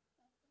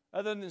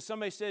 Other than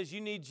somebody says,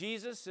 you need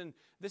Jesus, and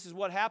this is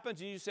what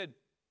happens, and you said,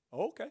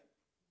 oh, okay,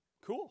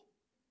 cool.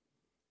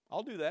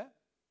 I'll do that.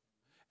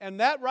 And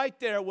that right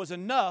there was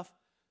enough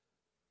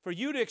for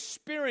you to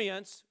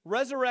experience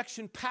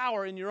resurrection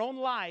power in your own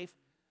life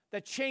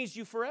that changed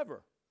you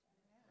forever.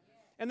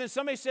 And then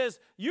somebody says,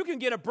 you can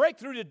get a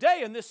breakthrough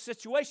today in this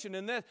situation.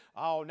 And then,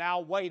 oh,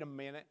 now wait a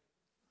minute.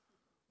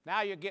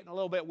 Now you're getting a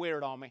little bit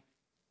weird on me.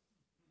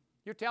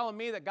 You're telling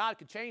me that God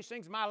could change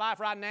things in my life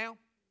right now?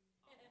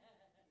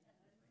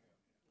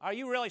 Are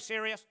you really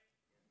serious?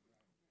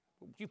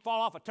 You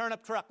fall off a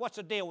turnip truck. What's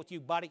the deal with you,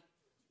 buddy?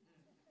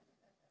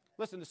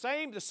 Listen,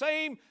 the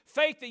same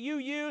faith that you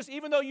use,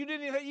 even though you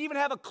didn't even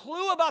have a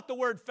clue about the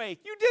word faith.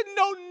 You didn't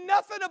know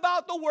nothing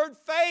about the word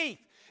faith,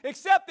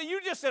 except that you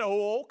just said,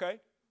 oh,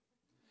 okay.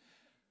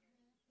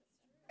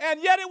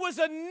 And yet it was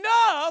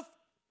enough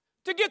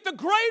to get the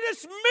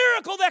greatest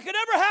miracle that could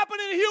ever happen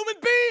in a human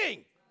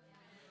being.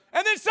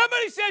 And then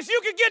somebody says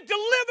you can get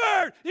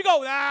delivered. You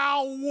go,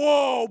 now,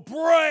 whoa,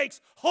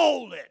 brakes,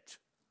 hold it.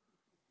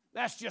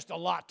 That's just a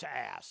lot to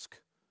ask.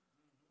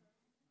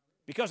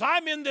 Because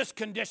I'm in this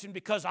condition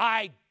because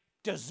I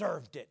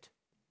deserved it.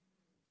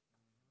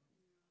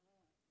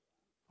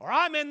 Or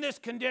I'm in this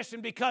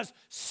condition because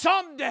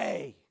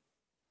someday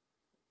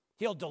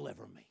He'll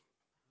deliver me.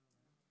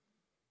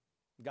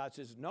 God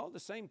says, no,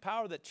 the same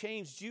power that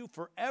changed you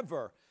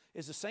forever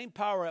is the same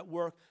power at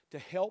work to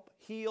help,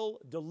 heal,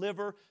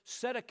 deliver,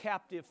 set a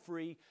captive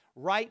free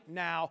right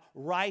now,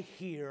 right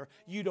here.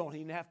 You don't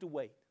even have to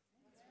wait.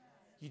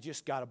 You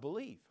just got to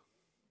believe.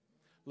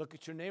 Look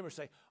at your neighbor and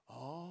say,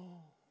 oh.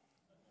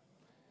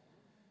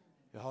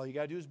 All you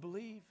got to do is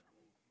believe.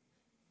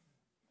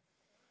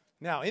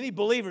 Now, any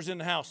believers in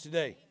the house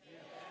today?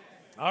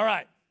 All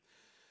right.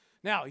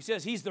 Now, he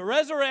says he's the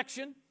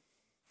resurrection.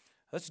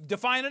 Let's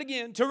define it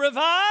again. To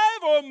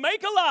revive or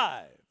make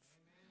alive.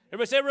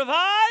 Everybody say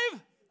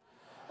revive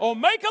or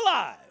make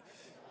alive.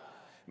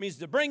 It means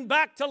to bring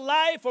back to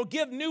life or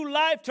give new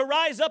life, to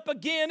rise up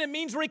again. It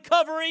means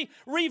recovery,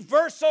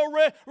 reversal,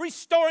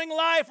 restoring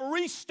life,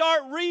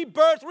 restart,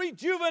 rebirth,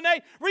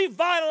 rejuvenate,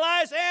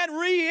 revitalize, and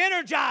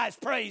re-energize.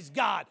 Praise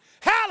God.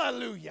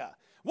 Hallelujah.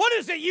 What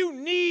is it you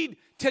need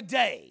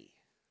today?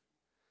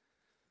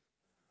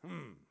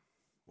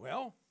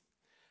 Well,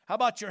 how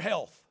about your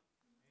health?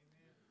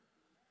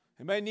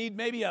 Anybody need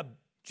maybe a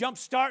jump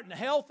start in the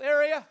health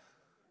area?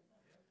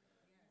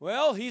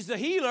 Well, He's the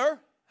healer.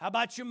 How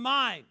about your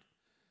mind?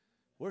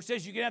 Where it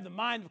says you can have the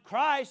mind of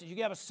Christ, you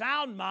can have a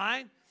sound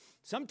mind.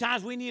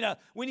 Sometimes we need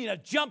a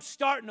jump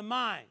start in the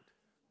mind.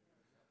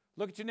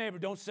 Look at your neighbor.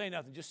 Don't say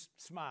nothing. Just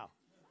smile.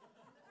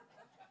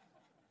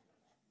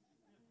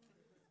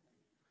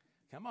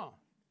 Come on.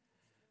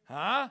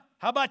 Huh?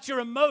 How about your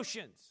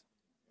emotions?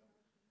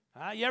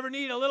 You ever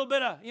need a little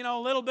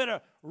bit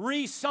of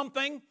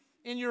re-something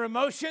in your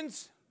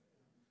emotions?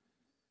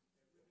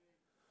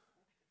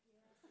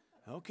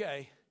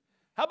 Okay.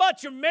 How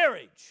about your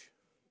marriage?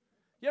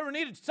 You ever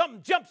needed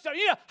something jump start?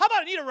 How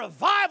about you need a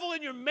revival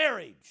in your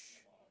marriage?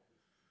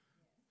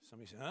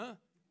 Somebody said, huh?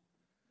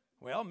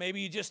 Well, maybe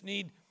you just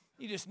need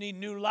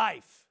new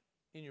life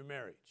in your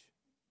marriage.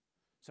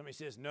 Somebody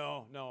says,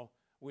 no,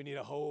 we need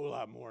a whole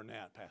lot more than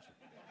that, Pastor.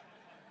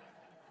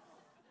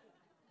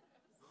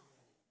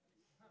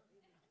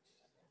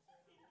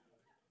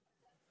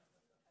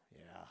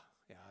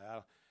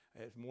 Yeah,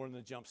 it's more than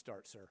a jump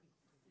start, sir.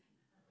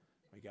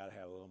 We got to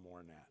have a little more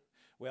than that.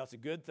 Well, it's a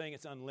good thing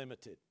it's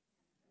unlimited,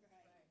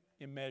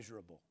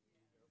 immeasurable.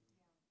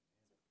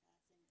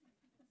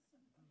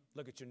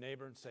 Look at your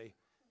neighbor and say,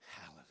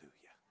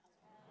 hallelujah.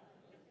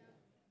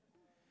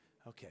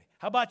 Okay,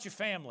 how about your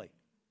family?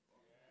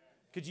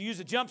 Could you use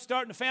a jump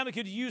start in the family?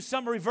 Could you use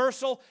some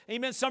reversal?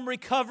 Amen, some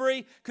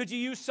recovery? Could you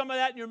use some of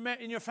that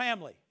in your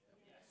family?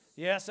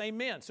 Yes,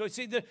 amen. So you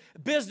see the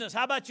business,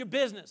 how about your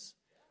business?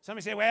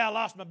 Somebody say, well, I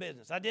lost my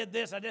business. I did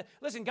this, I did.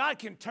 Listen, God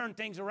can turn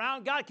things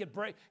around. God could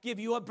give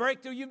you a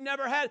breakthrough you've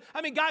never had.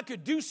 God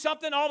could do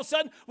something all of a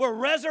sudden where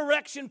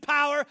resurrection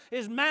power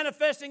is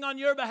manifesting on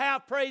your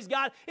behalf. Praise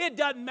God. It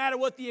doesn't matter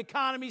what the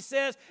economy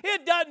says.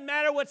 It doesn't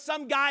matter what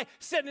some guy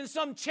sitting in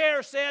some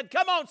chair said.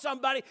 Come on,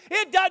 somebody.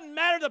 It doesn't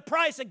matter the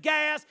price of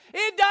gas.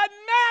 It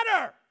doesn't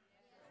matter.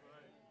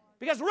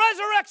 Because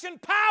resurrection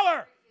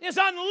power is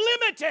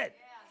unlimited.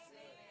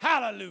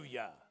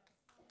 Hallelujah.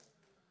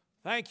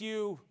 Thank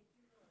you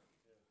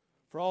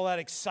for all that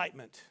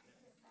excitement.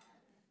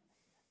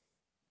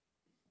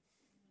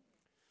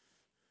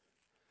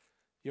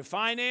 Your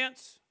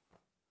finance?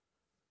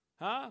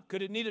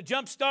 Could it need a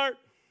jump start?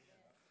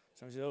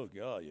 Somebody says, oh,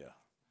 God, yeah.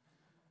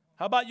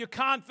 How about your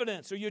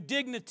confidence or your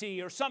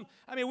dignity or some?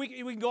 We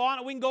can go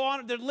on. We can go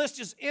on. The list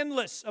is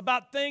endless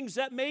about things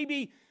that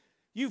maybe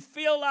you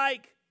feel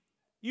like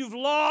you've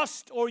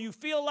lost, or you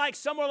feel like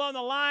somewhere along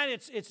the line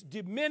it's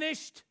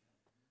diminished.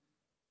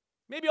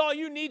 Maybe all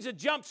you need is a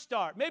jump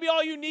start. Maybe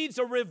all you need is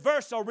a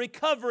reversal,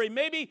 recovery.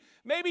 Maybe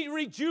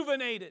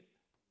rejuvenated,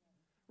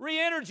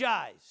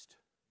 re-energized.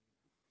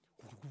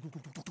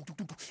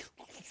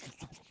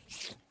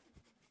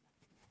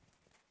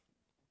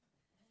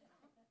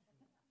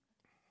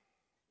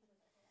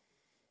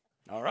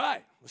 All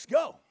right, let's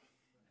go.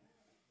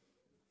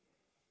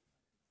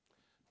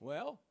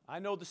 Well, I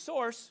know the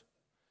source.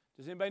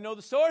 Does anybody know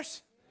the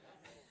source?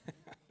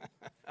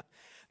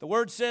 The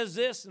word says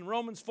this in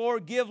Romans 4,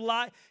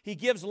 He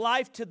gives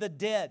life to the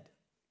dead.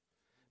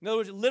 In other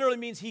words, it literally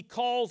means He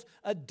calls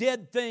a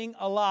dead thing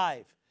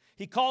alive.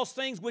 He calls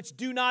things which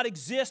do not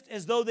exist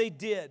as though they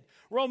did.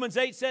 Romans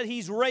 8 said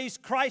He's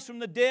raised Christ from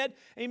the dead.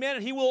 Amen.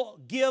 And He will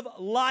give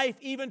life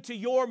even to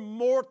your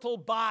mortal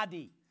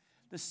body.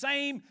 The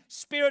same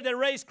Spirit that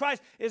raised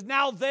Christ is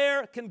now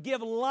there, can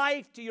give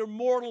life to your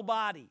mortal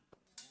body.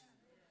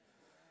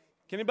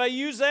 Can anybody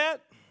use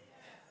that?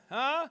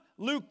 Huh?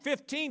 Luke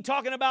 15,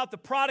 talking about the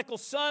prodigal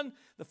son,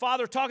 the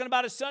father talking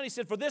about his son. He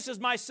said, for this is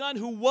my son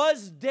who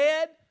was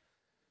dead.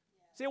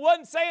 See, it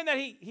wasn't saying that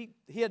he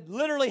had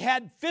literally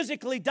had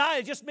physically died.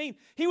 It just means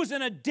he was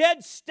in a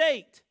dead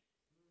state.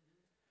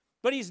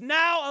 But he's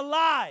now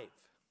alive.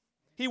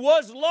 He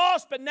was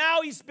lost, but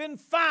now he's been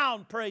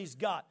found, praise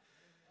God.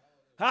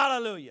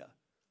 Hallelujah.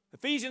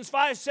 Ephesians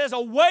 5 says,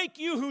 awake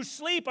you who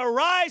sleep,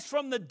 arise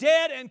from the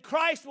dead, and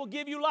Christ will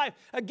give you life.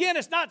 Again,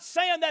 it's not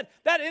saying that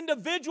that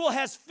individual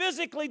has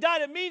physically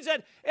died. It means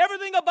that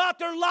everything about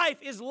their life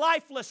is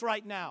lifeless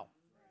right now.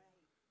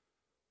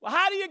 Well,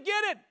 how do you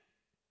get it?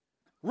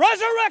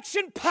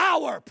 Resurrection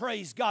power,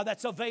 praise God,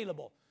 that's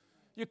available.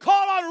 You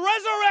call on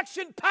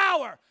resurrection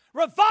power.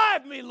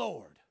 Revive me,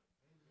 Lord.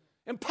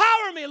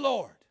 Empower me,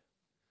 Lord.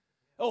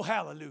 Oh,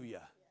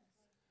 hallelujah.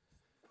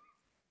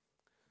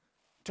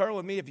 Turn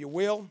with me, if you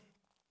will,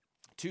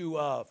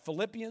 to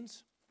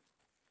Philippians.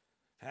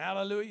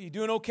 Hallelujah. You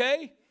doing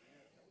okay?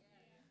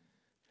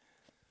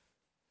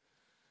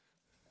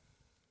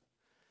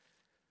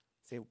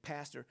 Say,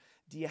 Pastor,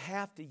 do you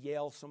have to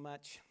yell so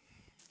much?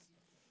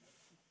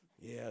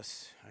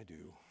 Yes, I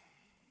do.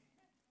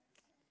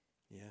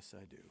 Yes,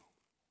 I do.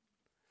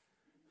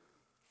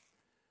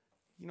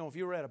 You know, if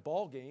you were at a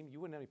ball game, you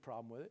wouldn't have any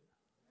problem with it.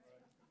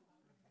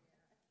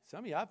 Some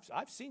of you,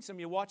 I've seen some of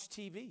you watch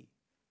TV.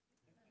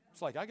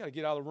 It's like, I got to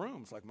get out of the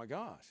room. It's like, my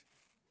gosh,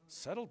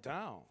 settle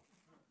down.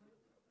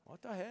 What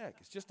the heck?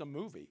 It's just a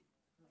movie.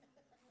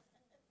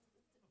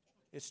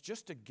 It's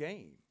just a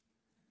game.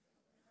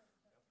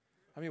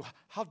 I mean,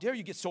 how dare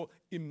you get so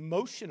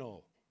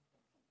emotional?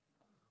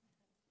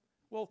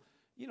 Well,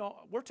 you know,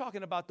 we're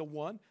talking about the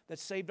one that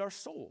saved our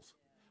souls.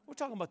 We're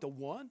talking about the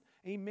one,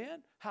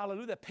 amen,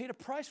 hallelujah, that paid a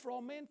price for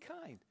all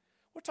mankind.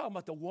 We're talking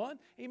about the one,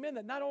 amen,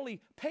 that not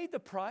only paid the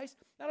price,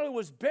 not only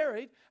was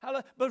buried,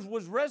 but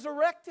was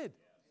resurrected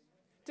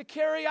to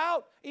carry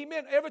out,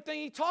 amen, everything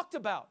he talked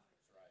about.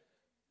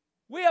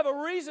 We have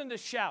a reason to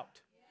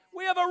shout.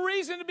 We have a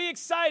reason to be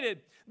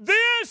excited.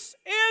 This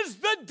is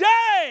the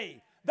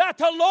day that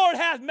the Lord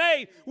hath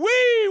made.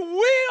 We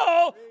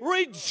will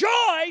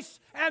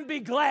rejoice and be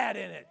glad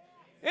in it.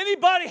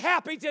 Anybody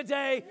happy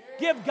today?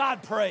 Give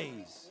God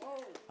praise.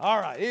 All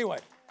right, anyway,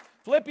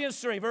 Philippians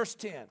 3, verse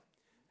 10.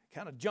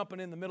 Kind of jumping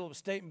in the middle of a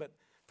statement, but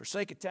for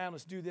sake of time,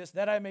 let's do this.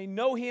 That I may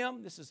know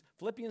him, this is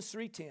Philippians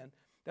 3:10,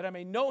 that I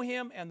may know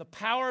him and the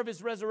power of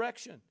his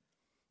resurrection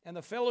and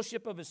the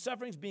fellowship of his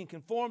sufferings, being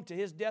conformed to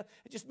his death.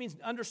 It just means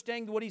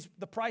understanding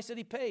the price that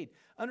he paid.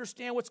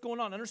 Understand what's going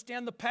on.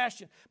 Understand the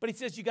passion. But he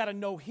says you got to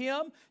know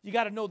him, you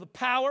got to know the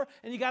power,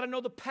 and you got to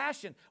know the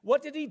passion.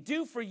 What did he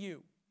do for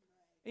you?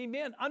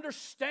 Amen.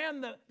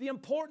 Understand the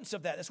importance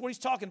of that. That's what he's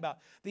talking about.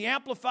 The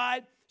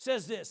Amplified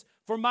says this,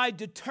 for my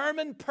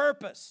determined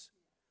purpose.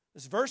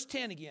 This is verse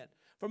 10 again.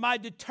 For my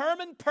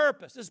determined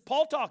purpose, this is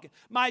Paul talking,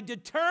 my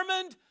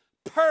determined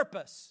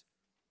purpose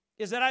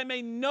is that I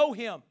may know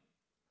him,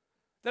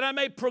 that I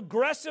may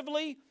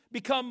progressively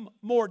become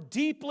more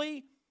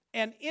deeply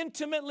and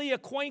intimately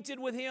acquainted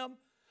with him,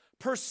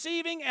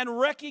 perceiving and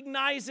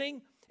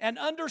recognizing and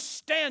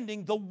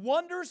understanding the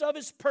wonders of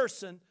his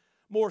person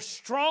more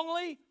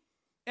strongly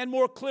and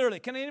more clearly.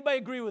 Can anybody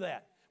agree with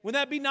that? Wouldn't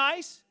that be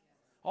nice?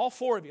 All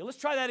four of you. Let's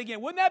try that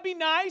again. Wouldn't that be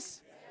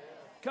nice?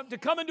 To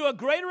come into a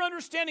greater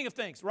understanding of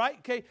things, right?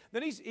 Okay,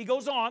 then he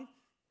goes on,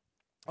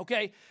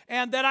 okay,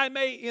 and that I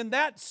may in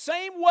that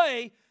same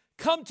way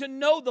come to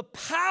know the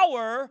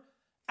power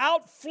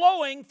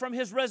outflowing from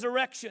his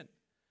resurrection,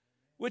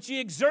 which he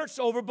exerts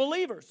over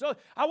believers. So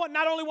I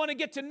not only want to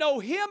get to know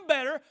him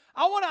better,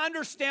 I want to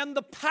understand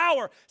the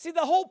power. See,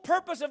 the whole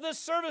purpose of this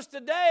service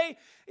today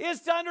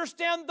is to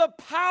understand the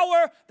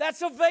power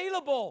that's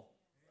available.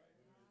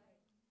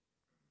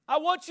 I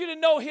want you to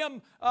know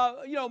him,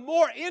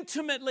 more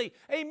intimately.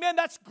 Amen.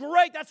 That's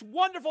great. That's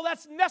wonderful.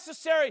 That's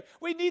necessary.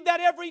 We need that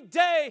every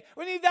day.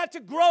 We need that to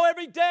grow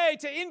every day,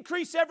 to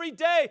increase every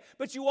day.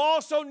 But you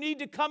also need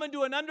to come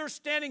into an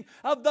understanding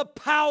of the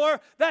power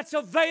that's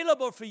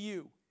available for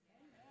you.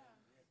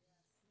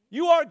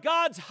 You are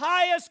God's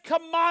highest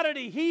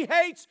commodity. He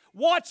hates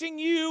watching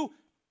you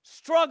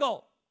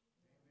struggle.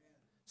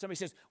 Somebody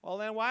says, well,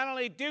 then why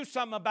don't he do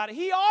something about it?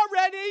 He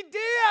already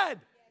did.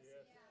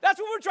 That's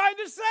what we're trying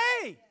to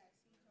say.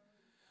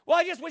 Well,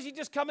 I just wish he'd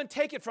just come and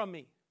take it from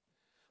me.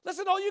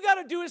 Listen, all you got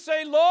to do is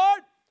say,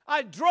 Lord,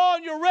 I draw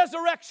on your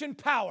resurrection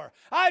power.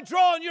 I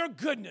draw on your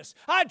goodness.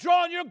 I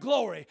draw on your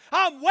glory.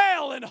 I'm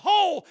well and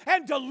whole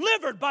and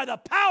delivered by the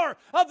power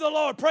of the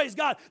Lord. Praise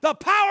God. The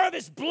power of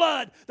his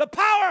blood. The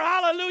power,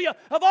 hallelujah,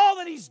 of all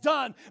that he's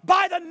done.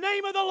 By the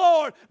name of the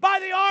Lord. By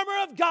the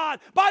armor of God.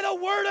 By the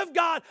word of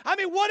God. I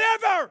mean,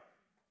 whatever.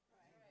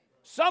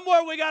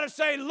 Somewhere we got to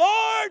say,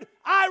 Lord,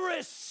 I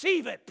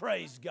receive it.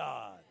 Praise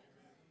God.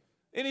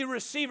 Any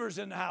receivers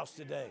in the house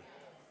today?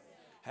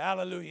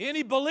 Hallelujah.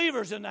 Any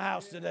believers in the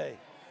house today?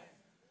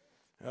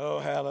 Oh,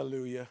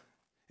 hallelujah.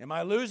 Am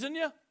I losing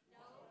you?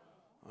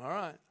 No. All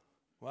right.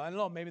 Well, I don't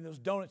know. Maybe those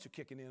donuts are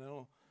kicking in. I don't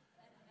know.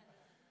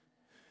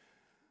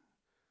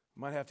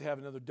 Might have to have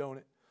another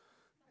donut.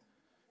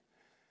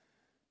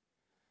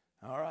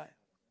 All right.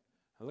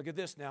 Now look at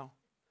this now.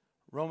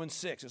 Romans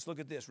 6. Let's look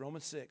at this.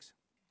 Romans 6.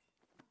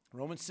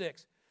 Romans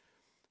 6.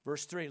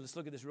 Verse 3, let's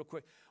look at this real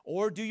quick.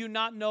 Or do you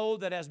not know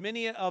that as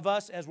many of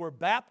us as were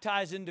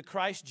baptized into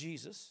Christ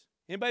Jesus,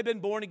 anybody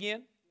been born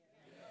again?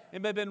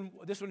 Anybody been,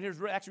 this one here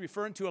is actually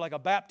referring to like a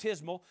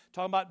baptismal,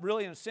 talking about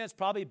really in a sense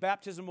probably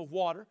baptism of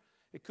water.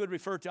 It could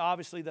refer to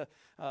obviously the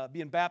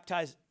being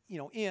baptized,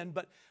 in,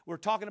 but we're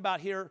talking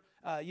about here,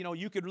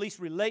 you could at least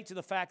relate to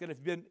the fact that if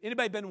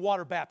anybody been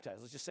water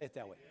baptized, let's just say it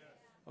that way.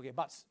 Okay,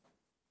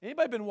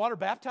 anybody been water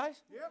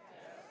baptized? Yep.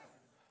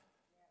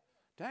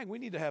 Dang, we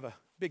need to have a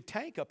big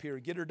tank up here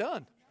to get her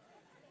done.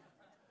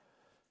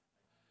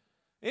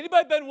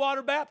 Anybody been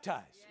water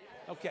baptized?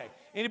 Okay.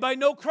 Anybody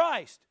know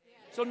Christ?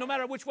 So no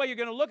matter which way you're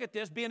going to look at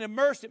this, being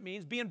immersed, it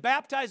means being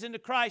baptized into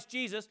Christ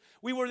Jesus.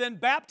 We were then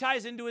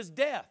baptized into his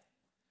death.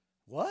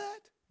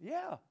 What?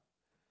 Yeah.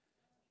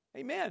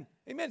 Amen.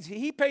 Amen.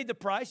 He paid the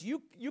price.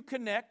 You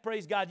connect,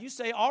 praise God. You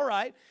say, all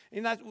right.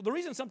 And that's, the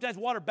reason sometimes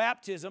water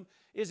baptism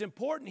is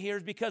important here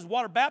is because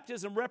water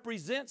baptism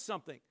represents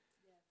something.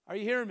 Are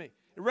you hearing me?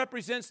 It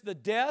represents the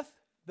death,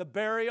 the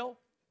burial,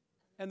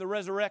 and the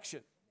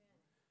resurrection.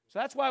 So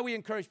that's why we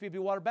encourage people to be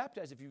water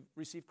baptized if you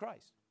receive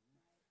Christ.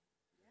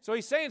 So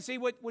he's saying, see,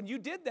 when you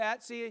did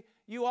that, see,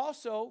 you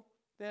also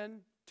then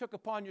took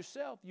upon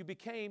yourself, you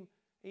became,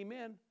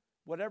 amen,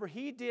 whatever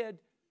he did,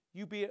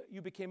 you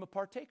became a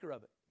partaker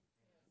of it.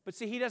 But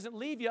see, he doesn't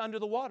leave you under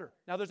the water.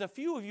 Now, there's a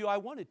few of you I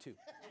wanted to.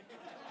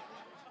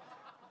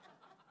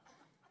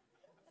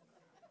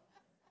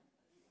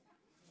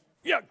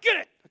 Yeah, get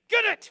it,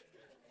 get it.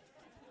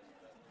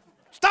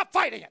 Stop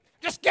fighting it.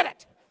 Just get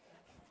it.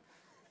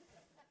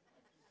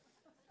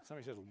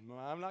 Somebody says, well,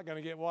 I'm not going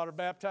to get water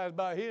baptized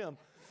by him.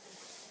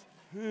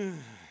 Well,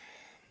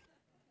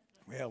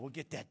 we'll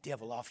get that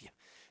devil off you.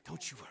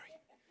 Don't you worry.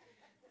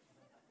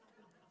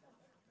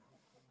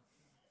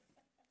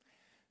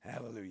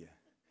 Hallelujah.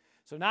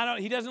 So now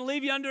he doesn't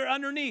leave you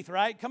underneath,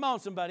 right? Come on,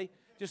 somebody.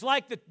 Just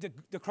like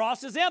the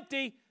cross is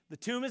empty, the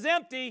tomb is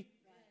empty.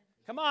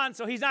 Come on,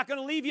 so he's not going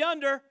to leave you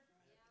under.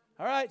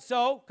 All right,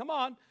 so come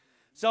on.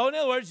 So in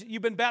other words,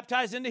 you've been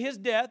baptized into his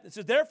death. It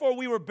says, therefore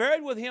we were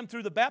buried with him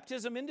through the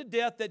baptism into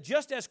death, that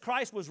just as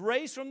Christ was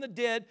raised from the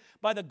dead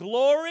by the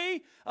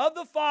glory of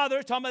the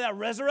Father, talking about that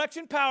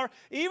resurrection power,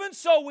 even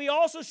so we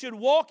also should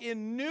walk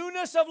in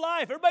newness of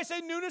life. Everybody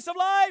say newness of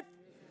life.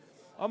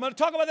 I'm going to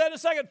talk about that in a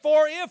second.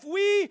 For if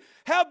we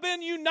have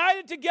been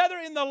united together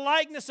in the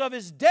likeness of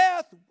his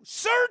death,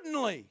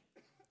 certainly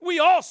we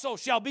also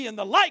shall be in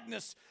the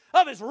likeness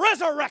of his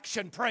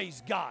resurrection.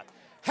 Praise God.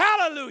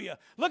 Hallelujah.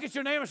 Look at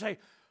your neighbor and say,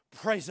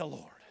 praise the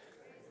Lord.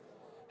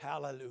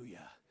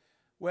 Hallelujah.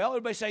 Well,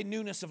 everybody say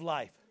newness of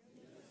life.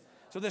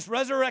 So this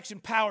resurrection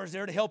power is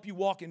there to help you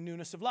walk in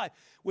newness of life,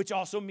 which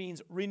also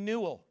means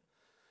renewal,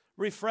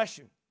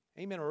 refreshing.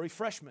 Amen, or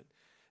refreshment.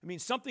 It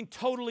means something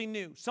totally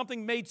new,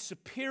 something made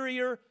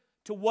superior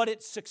to what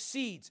it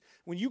succeeds.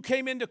 When you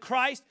came into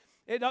Christ,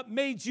 it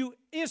made you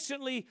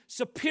instantly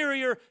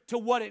superior to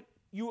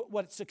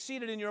what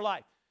succeeded in your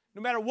life.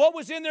 No matter what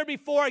was in there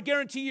before, I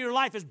guarantee you your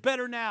life is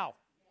better now.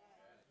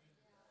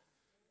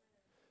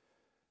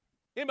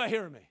 Anybody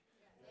hearing me?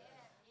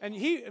 And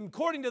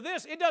according to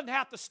this, it doesn't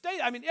have to stay.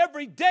 I mean,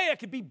 every day it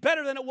could be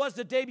better than it was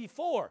the day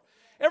before.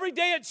 Every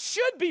day it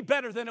should be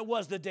better than it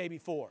was the day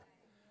before.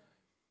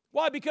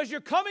 Why? Because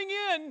you're coming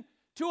in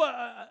to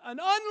an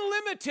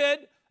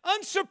unlimited,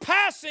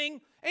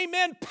 unsurpassing,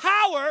 amen,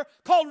 power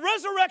called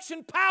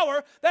resurrection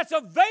power that's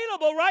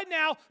available right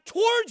now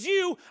towards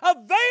you,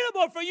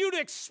 available for you to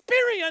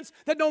experience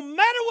that no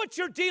matter what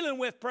you're dealing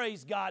with,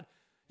 praise God,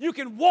 you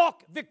can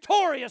walk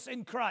victorious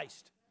in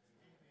Christ.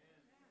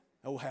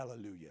 Oh,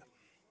 hallelujah.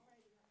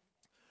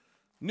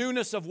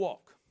 Newness of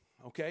walk,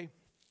 okay?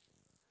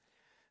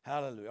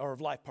 Hallelujah. Or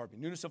of life, pardon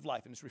me. Newness of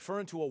life. And it's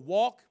referring to a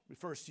walk,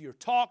 refers to your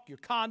talk, your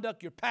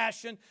conduct, your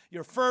passion,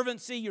 your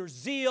fervency, your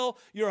zeal,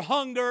 your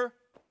hunger,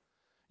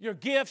 your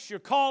gifts, your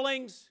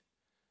callings.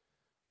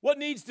 What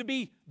needs to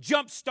be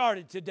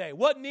jump-started today?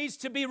 What needs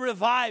to be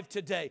revived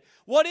today?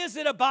 What is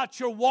it about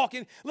your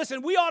walking?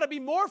 Listen, we ought to be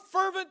more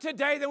fervent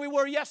today than we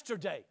were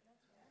yesterday.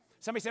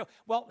 Somebody say,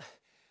 well,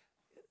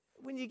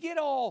 when you get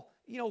all,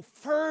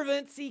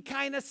 fervency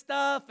kind of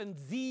stuff and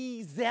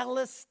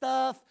zealous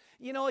stuff,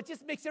 it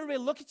just makes everybody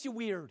look at you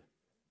weird.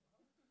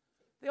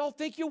 They all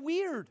think you're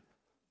weird.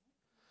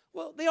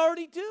 Well, they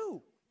already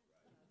do.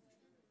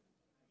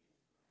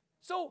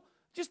 So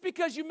just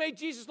because you made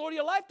Jesus Lord of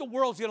your life, the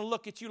world's going to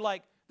look at you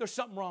like there's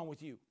something wrong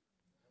with you.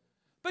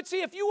 But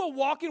see, if you will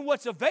walk in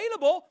what's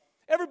available,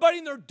 everybody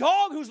and their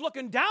dog who's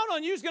looking down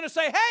on you is going to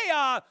say, hey,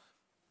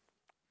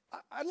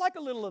 I'd like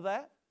a little of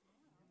that.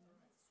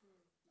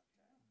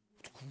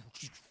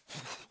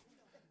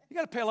 You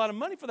got to pay a lot of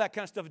money for that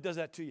kind of stuff that does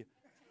that to you.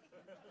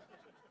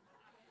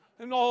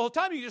 And all the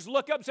time you just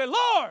look up and say,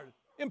 Lord,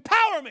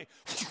 empower me.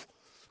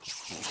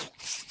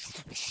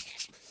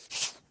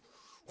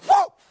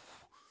 Whoa!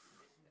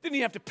 Didn't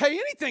even have to pay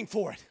anything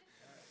for it.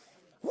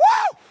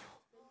 Whoa!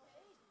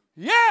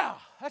 Yeah,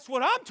 that's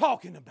what I'm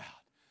talking about.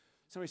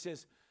 Somebody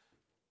says,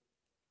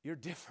 you're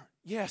different.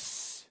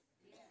 Yes.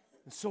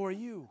 And so are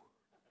you.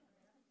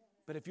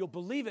 But if you'll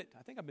believe it,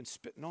 I think I've been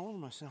spitting all over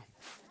myself.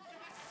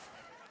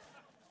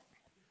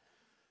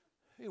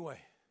 Anyway,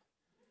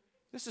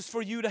 this is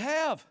for you to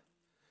have.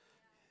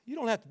 You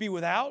don't have to be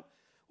without.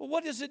 Well,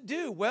 what does it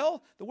do?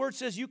 Well, the Word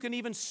says you can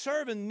even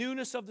serve in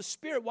newness of the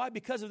Spirit. Why?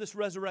 Because of this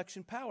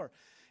resurrection power.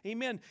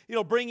 Amen.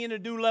 It'll bring you into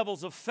new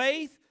levels of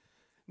faith,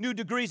 new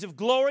degrees of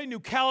glory, new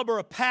caliber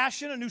of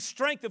passion, a new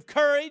strength of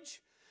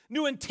courage,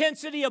 new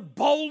intensity of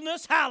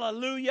boldness.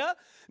 Hallelujah.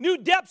 New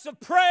depths of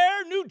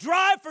prayer, new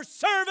drive for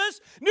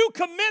service, new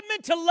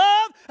commitment to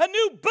love, a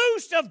new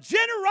boost of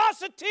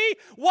generosity.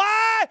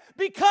 Why?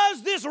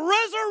 Because this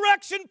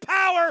resurrection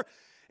power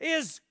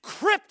is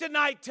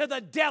kryptonite to the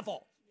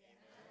devil.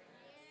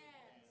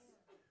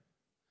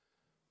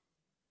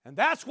 And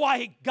that's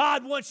why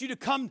God wants you to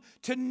come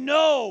to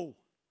know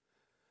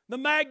the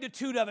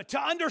magnitude of it, to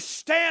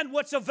understand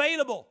what's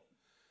available.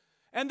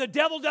 And the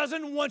devil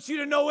doesn't want you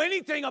to know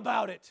anything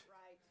about it.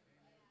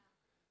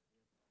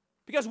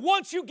 Because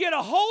once you get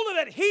a hold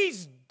of it,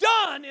 he's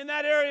done in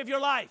that area of your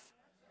life.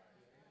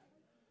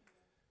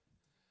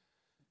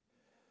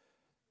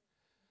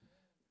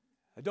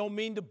 I don't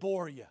mean to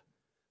bore you.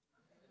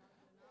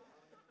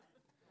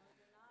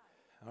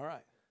 All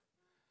right.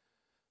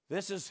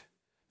 This is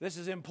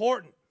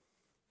important.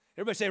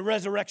 Everybody say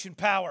resurrection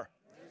power.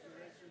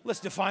 Let's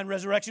define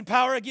resurrection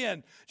power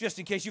again, just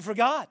in case you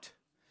forgot.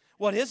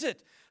 What is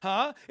it?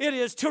 It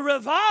is to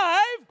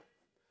revive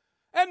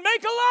and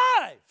make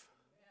alive.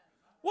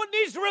 What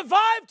needs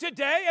revived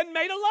today and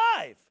made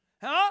alive?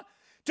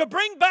 To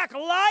bring back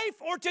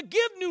life or to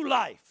give new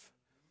life.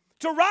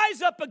 To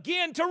rise up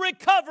again to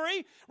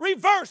recovery,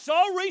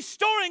 reversal,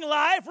 restoring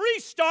life,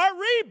 restart,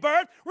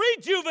 rebirth,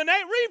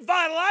 rejuvenate,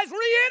 revitalize,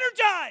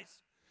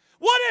 re-energize.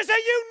 What is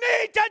it you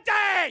need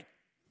today?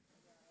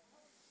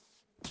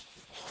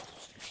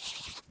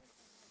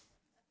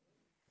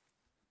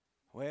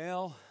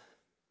 Well,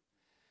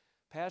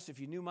 Pastor, if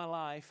you knew my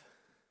life,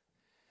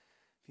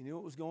 if you knew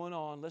what was going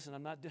on, listen,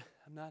 I'm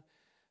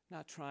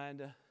not trying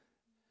to,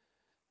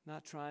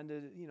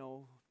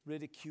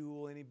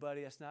 ridicule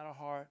anybody. That's not our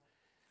heart.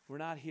 We're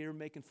not here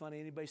making fun of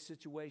anybody's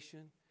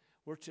situation.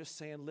 We're just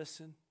saying,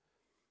 listen,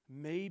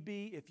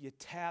 maybe if you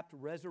tapped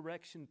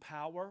resurrection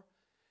power,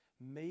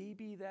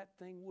 maybe that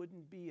thing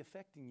wouldn't be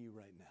affecting you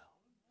right now.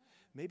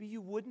 Maybe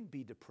you wouldn't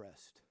be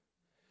depressed.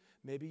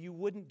 Maybe you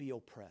wouldn't be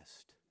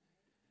oppressed.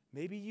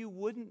 Maybe you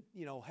wouldn't,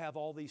 have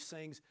all these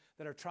things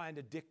that are trying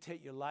to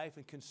dictate your life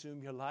and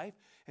consume your life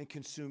and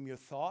consume your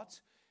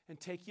thoughts and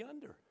take you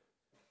under.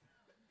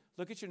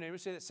 Look at your neighbor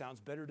and say, that sounds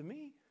better to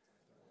me.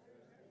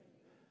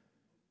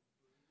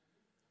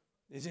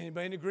 Is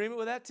anybody in agreement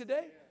with that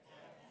today?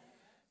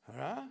 All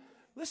right.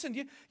 Listen,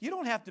 you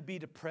don't have to be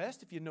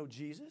depressed if you know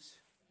Jesus.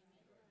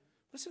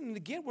 Listen, and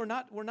again, we're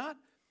not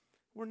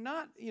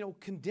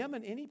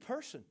condemning any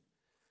person.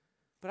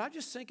 But I'm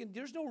just thinking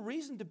there's no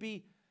reason to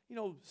be,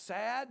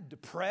 sad,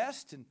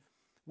 depressed, and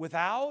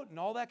without, and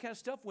all that kind of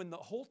stuff, when the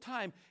whole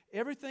time,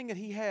 everything that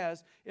he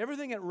has,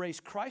 everything that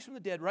raised Christ from the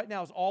dead right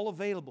now is all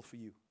available for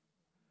you.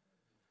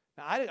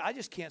 Now, I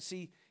just can't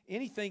see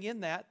anything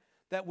in that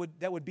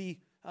would be,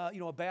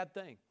 a bad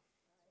thing.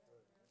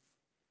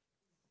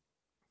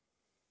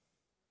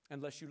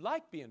 Unless you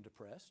like being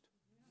depressed,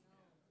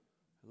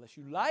 unless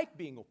you like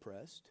being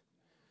oppressed,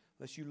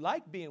 unless you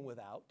like being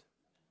without,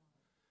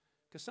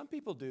 because some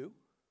people do,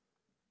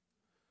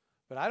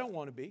 but I don't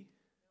want to be.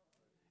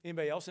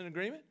 Anybody else in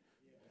agreement?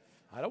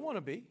 I don't want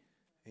to be.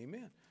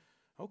 Amen.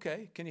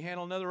 Okay, can you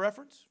handle another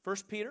reference? 1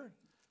 Peter,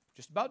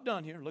 just about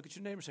done here. Look at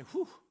your neighbor and say,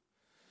 whew.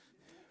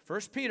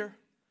 1 Peter,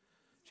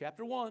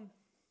 chapter 1.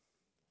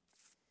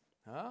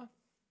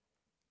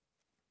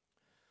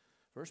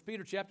 1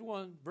 Peter chapter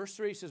 1, verse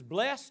 3 says,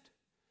 blessed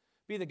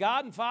be the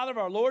God and Father of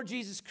our Lord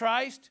Jesus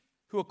Christ,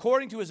 who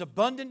according to his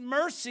abundant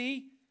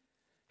mercy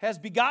has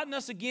begotten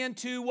us again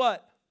to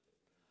what?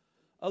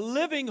 A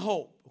living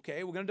hope.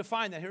 Okay, we're going to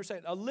define that here.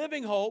 Say a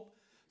living hope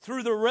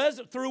through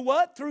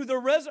what? Through the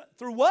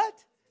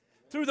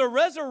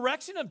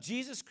resurrection of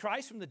Jesus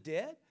Christ from the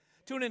dead,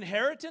 to an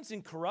inheritance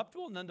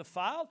incorruptible and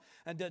undefiled,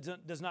 and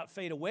does not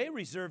fade away,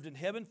 reserved in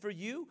heaven for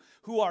you,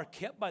 who are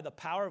kept by the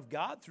power of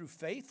God through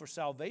faith for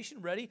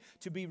salvation, ready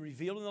to be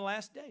revealed in the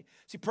last day.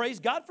 See, praise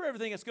God for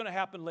everything that's going to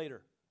happen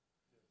later.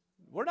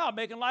 We're not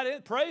making light of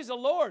it. Praise the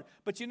Lord.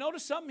 But you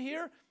notice something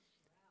here?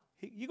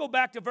 You go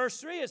back to verse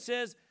 3, it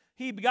says,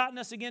 he begotten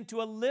us again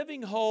to a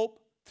living hope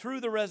through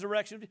the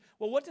resurrection.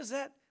 Well, what does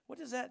that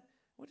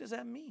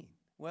mean?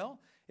 Well,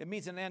 it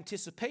means an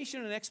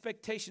anticipation and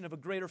expectation of a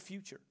greater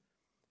future.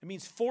 It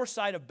means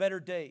foresight of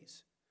better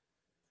days.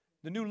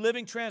 The New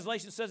Living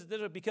Translation says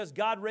that because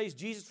God raised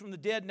Jesus from the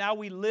dead, now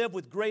we live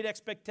with great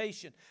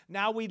expectation.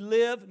 Now we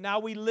live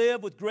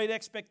with great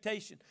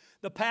expectation.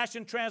 The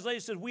Passion Translation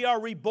says we are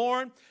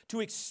reborn to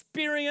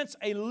experience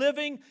a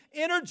living,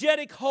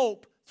 energetic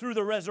hope through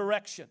the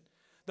resurrection.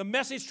 The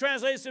Message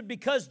Translation said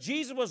because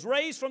Jesus was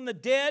raised from the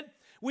dead,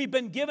 We've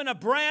been given a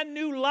brand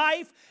new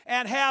life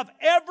and have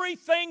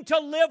everything to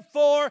live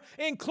for,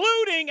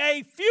 including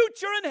a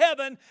future in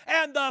heaven,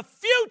 and the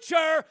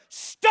future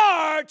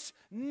starts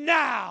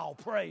now.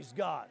 Praise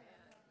God.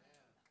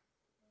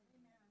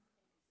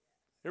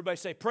 Everybody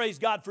say, praise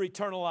God for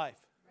eternal life.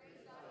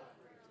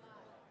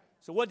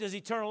 So what does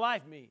eternal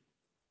life mean?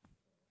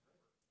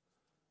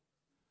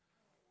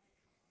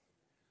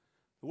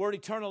 The word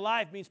eternal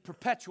life means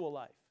perpetual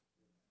life.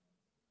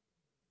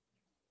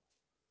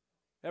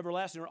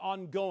 Everlasting or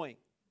ongoing.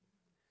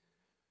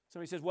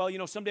 Somebody says, well,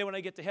 someday when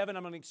I get to heaven,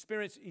 I'm going to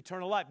experience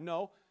eternal life.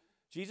 No.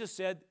 Jesus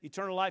said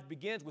eternal life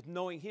begins with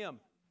knowing Him.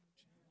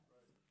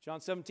 John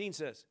 17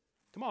 says,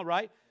 come on,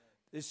 right?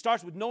 It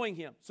starts with knowing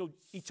Him. So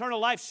eternal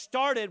life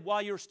started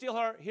while you're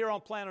still here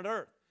on planet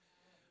Earth.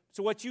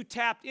 So what you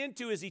tapped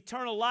into is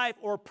eternal life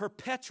or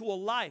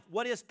perpetual life.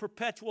 What is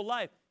perpetual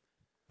life?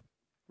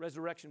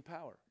 Resurrection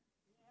power.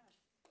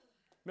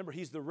 Remember,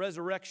 He's the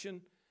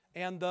resurrection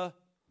and the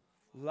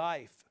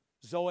life.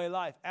 Zoe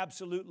life,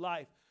 absolute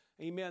life.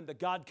 Amen. The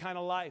God kind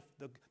of life.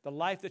 The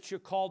life that you're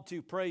called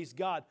to. Praise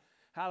God.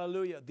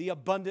 Hallelujah. The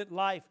abundant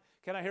life.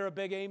 Can I hear a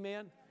big amen?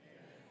 Amen.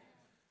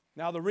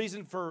 Now, the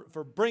reason for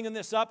bringing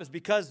this up is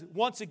because,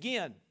 once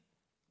again,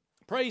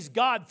 praise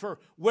God for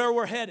where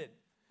we're headed.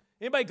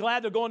 Anybody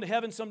glad they're going to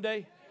heaven someday?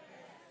 Yes.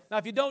 Now,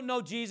 if you don't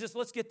know Jesus,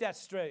 let's get that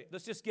straight.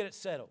 Let's just get it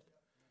settled.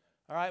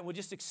 All right? We'll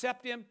just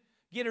accept Him.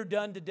 Get her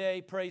done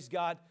today, praise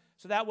God.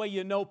 So that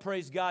way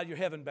praise God, you're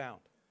heaven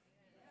bound.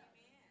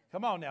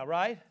 Come on now,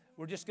 right?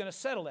 We're just going to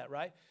settle that,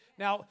 right?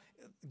 Now,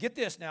 get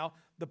this now.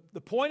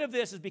 The point of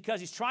this is because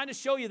He's trying to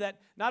show you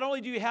that not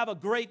only do you have a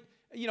great,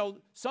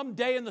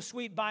 someday in the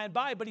sweet by and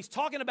by, but He's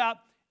talking about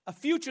a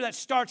future that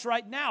starts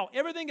right now.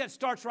 Everything that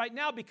starts right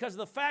now because of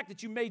the fact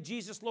that you made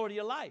Jesus Lord of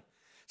your life.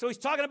 So He's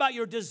talking about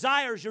your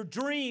desires, your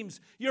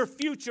dreams, your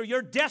future,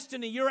 your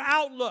destiny, your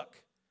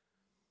outlook.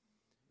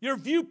 Your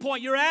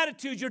viewpoint, your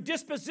attitude, your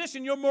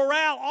disposition, your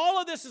morale, all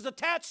of this is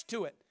attached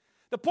to it.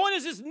 The point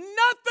is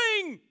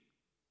nothing.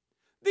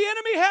 The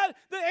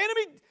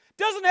enemy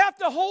doesn't have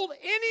to hold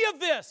any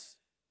of this.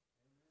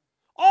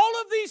 All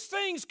of these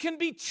things can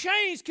be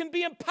changed, can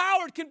be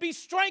empowered, can be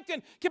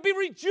strengthened, can be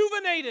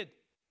rejuvenated.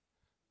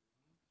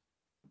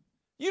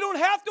 You don't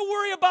have to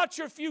worry about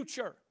your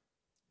future.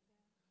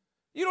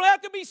 You don't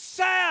have to be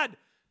sad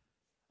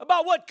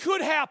about what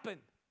could happen.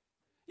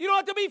 You don't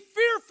have to be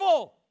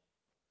fearful.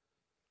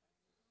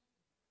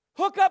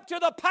 Hook up to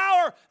the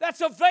power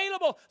that's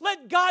available.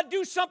 Let God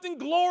do something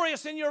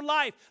glorious in your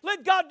life.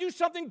 Let God do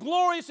something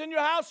glorious in your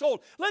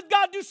household. Let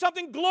God do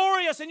something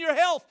glorious in your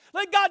health.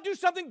 Let God do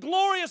something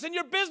glorious in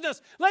your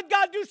business. Let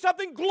God do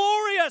something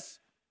glorious.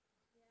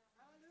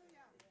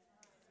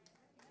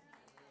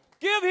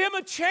 Give Him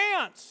a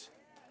chance.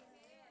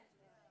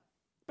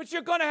 But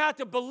you're going to have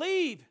to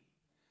believe.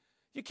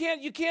 You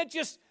can't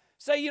just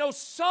say,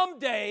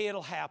 someday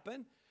it'll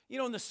happen.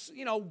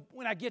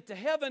 When I get to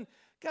heaven,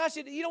 gosh,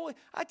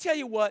 I tell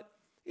you what,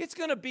 it's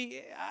going to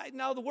be,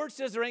 now the Word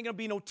says there ain't going to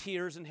be no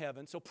tears in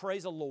heaven, so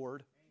praise the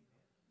Lord.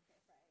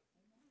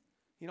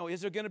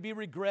 Is there going to be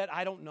regret?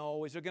 I don't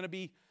know. Is there going to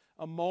be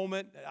a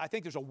moment? I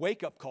think there's a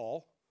wake-up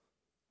call.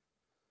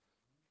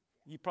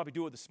 You probably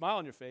do it with a smile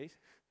on your face.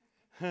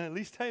 At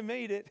least I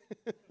made it.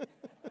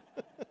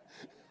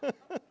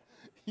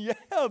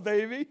 Yeah,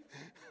 baby.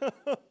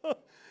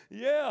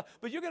 Yeah,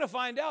 but you're going to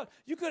find out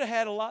you could have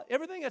had a lot.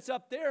 Everything that's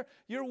up there,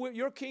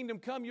 your kingdom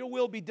come, your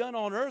will be done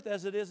on earth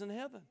as it is in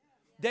heaven.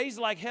 Days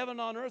like heaven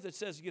on earth, it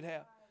says you could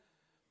have.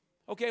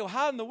 Okay, well,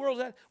 how in the world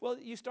is that? Well,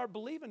 you start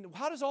believing.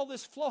 How does all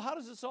this flow? How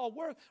does this all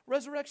work?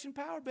 Resurrection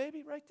power,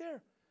 baby, right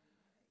there.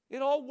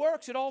 It all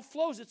works. It all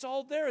flows. It's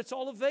all there. It's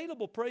all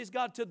available, praise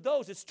God, to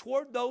those. It's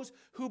toward those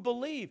who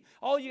believe.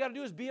 All you got to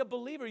do is be a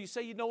believer. You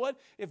say, you know what?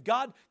 If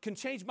God can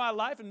change my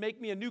life and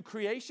make me a new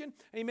creation,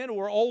 amen,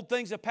 where old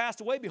things have passed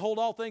away, behold,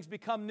 all things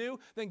become new,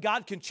 then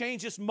God can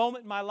change this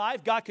moment in my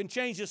life. God can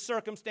change this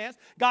circumstance.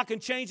 God can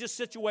change this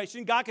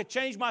situation. God can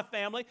change my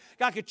family.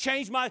 God can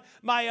change my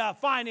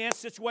finance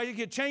situation. He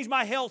can change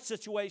my health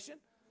situation.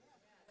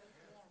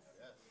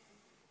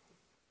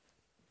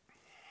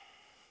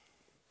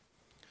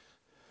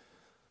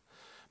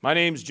 My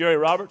name's Jerry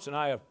Roberts, and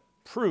I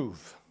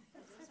approve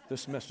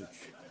this message.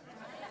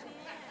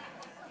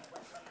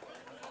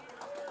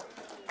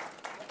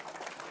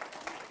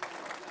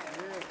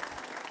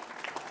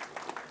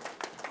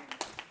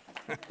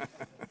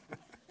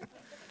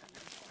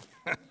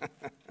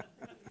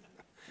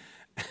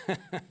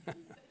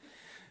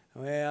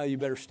 Well, you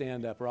better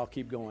stand up or I'll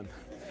keep going.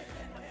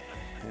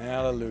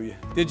 Hallelujah.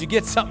 Did you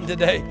get something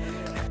today?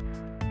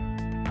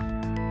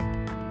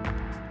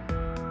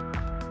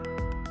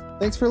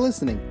 Thanks for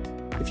listening.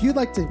 If you'd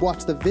like to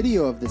watch the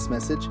video of this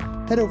message,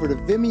 head over to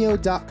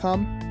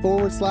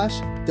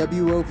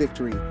vimeo.com/WO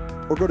Victory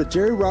or go to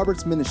Jerry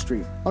Roberts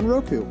Ministry on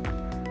Roku.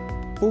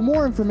 For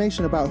more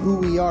information about who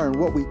we are and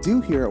what we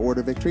do here at Word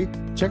of Victory,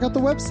 check out the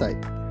website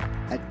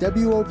at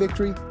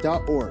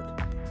wovictory.org.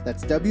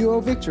 That's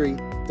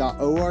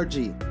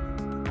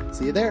wovictory.org.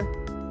 See you there.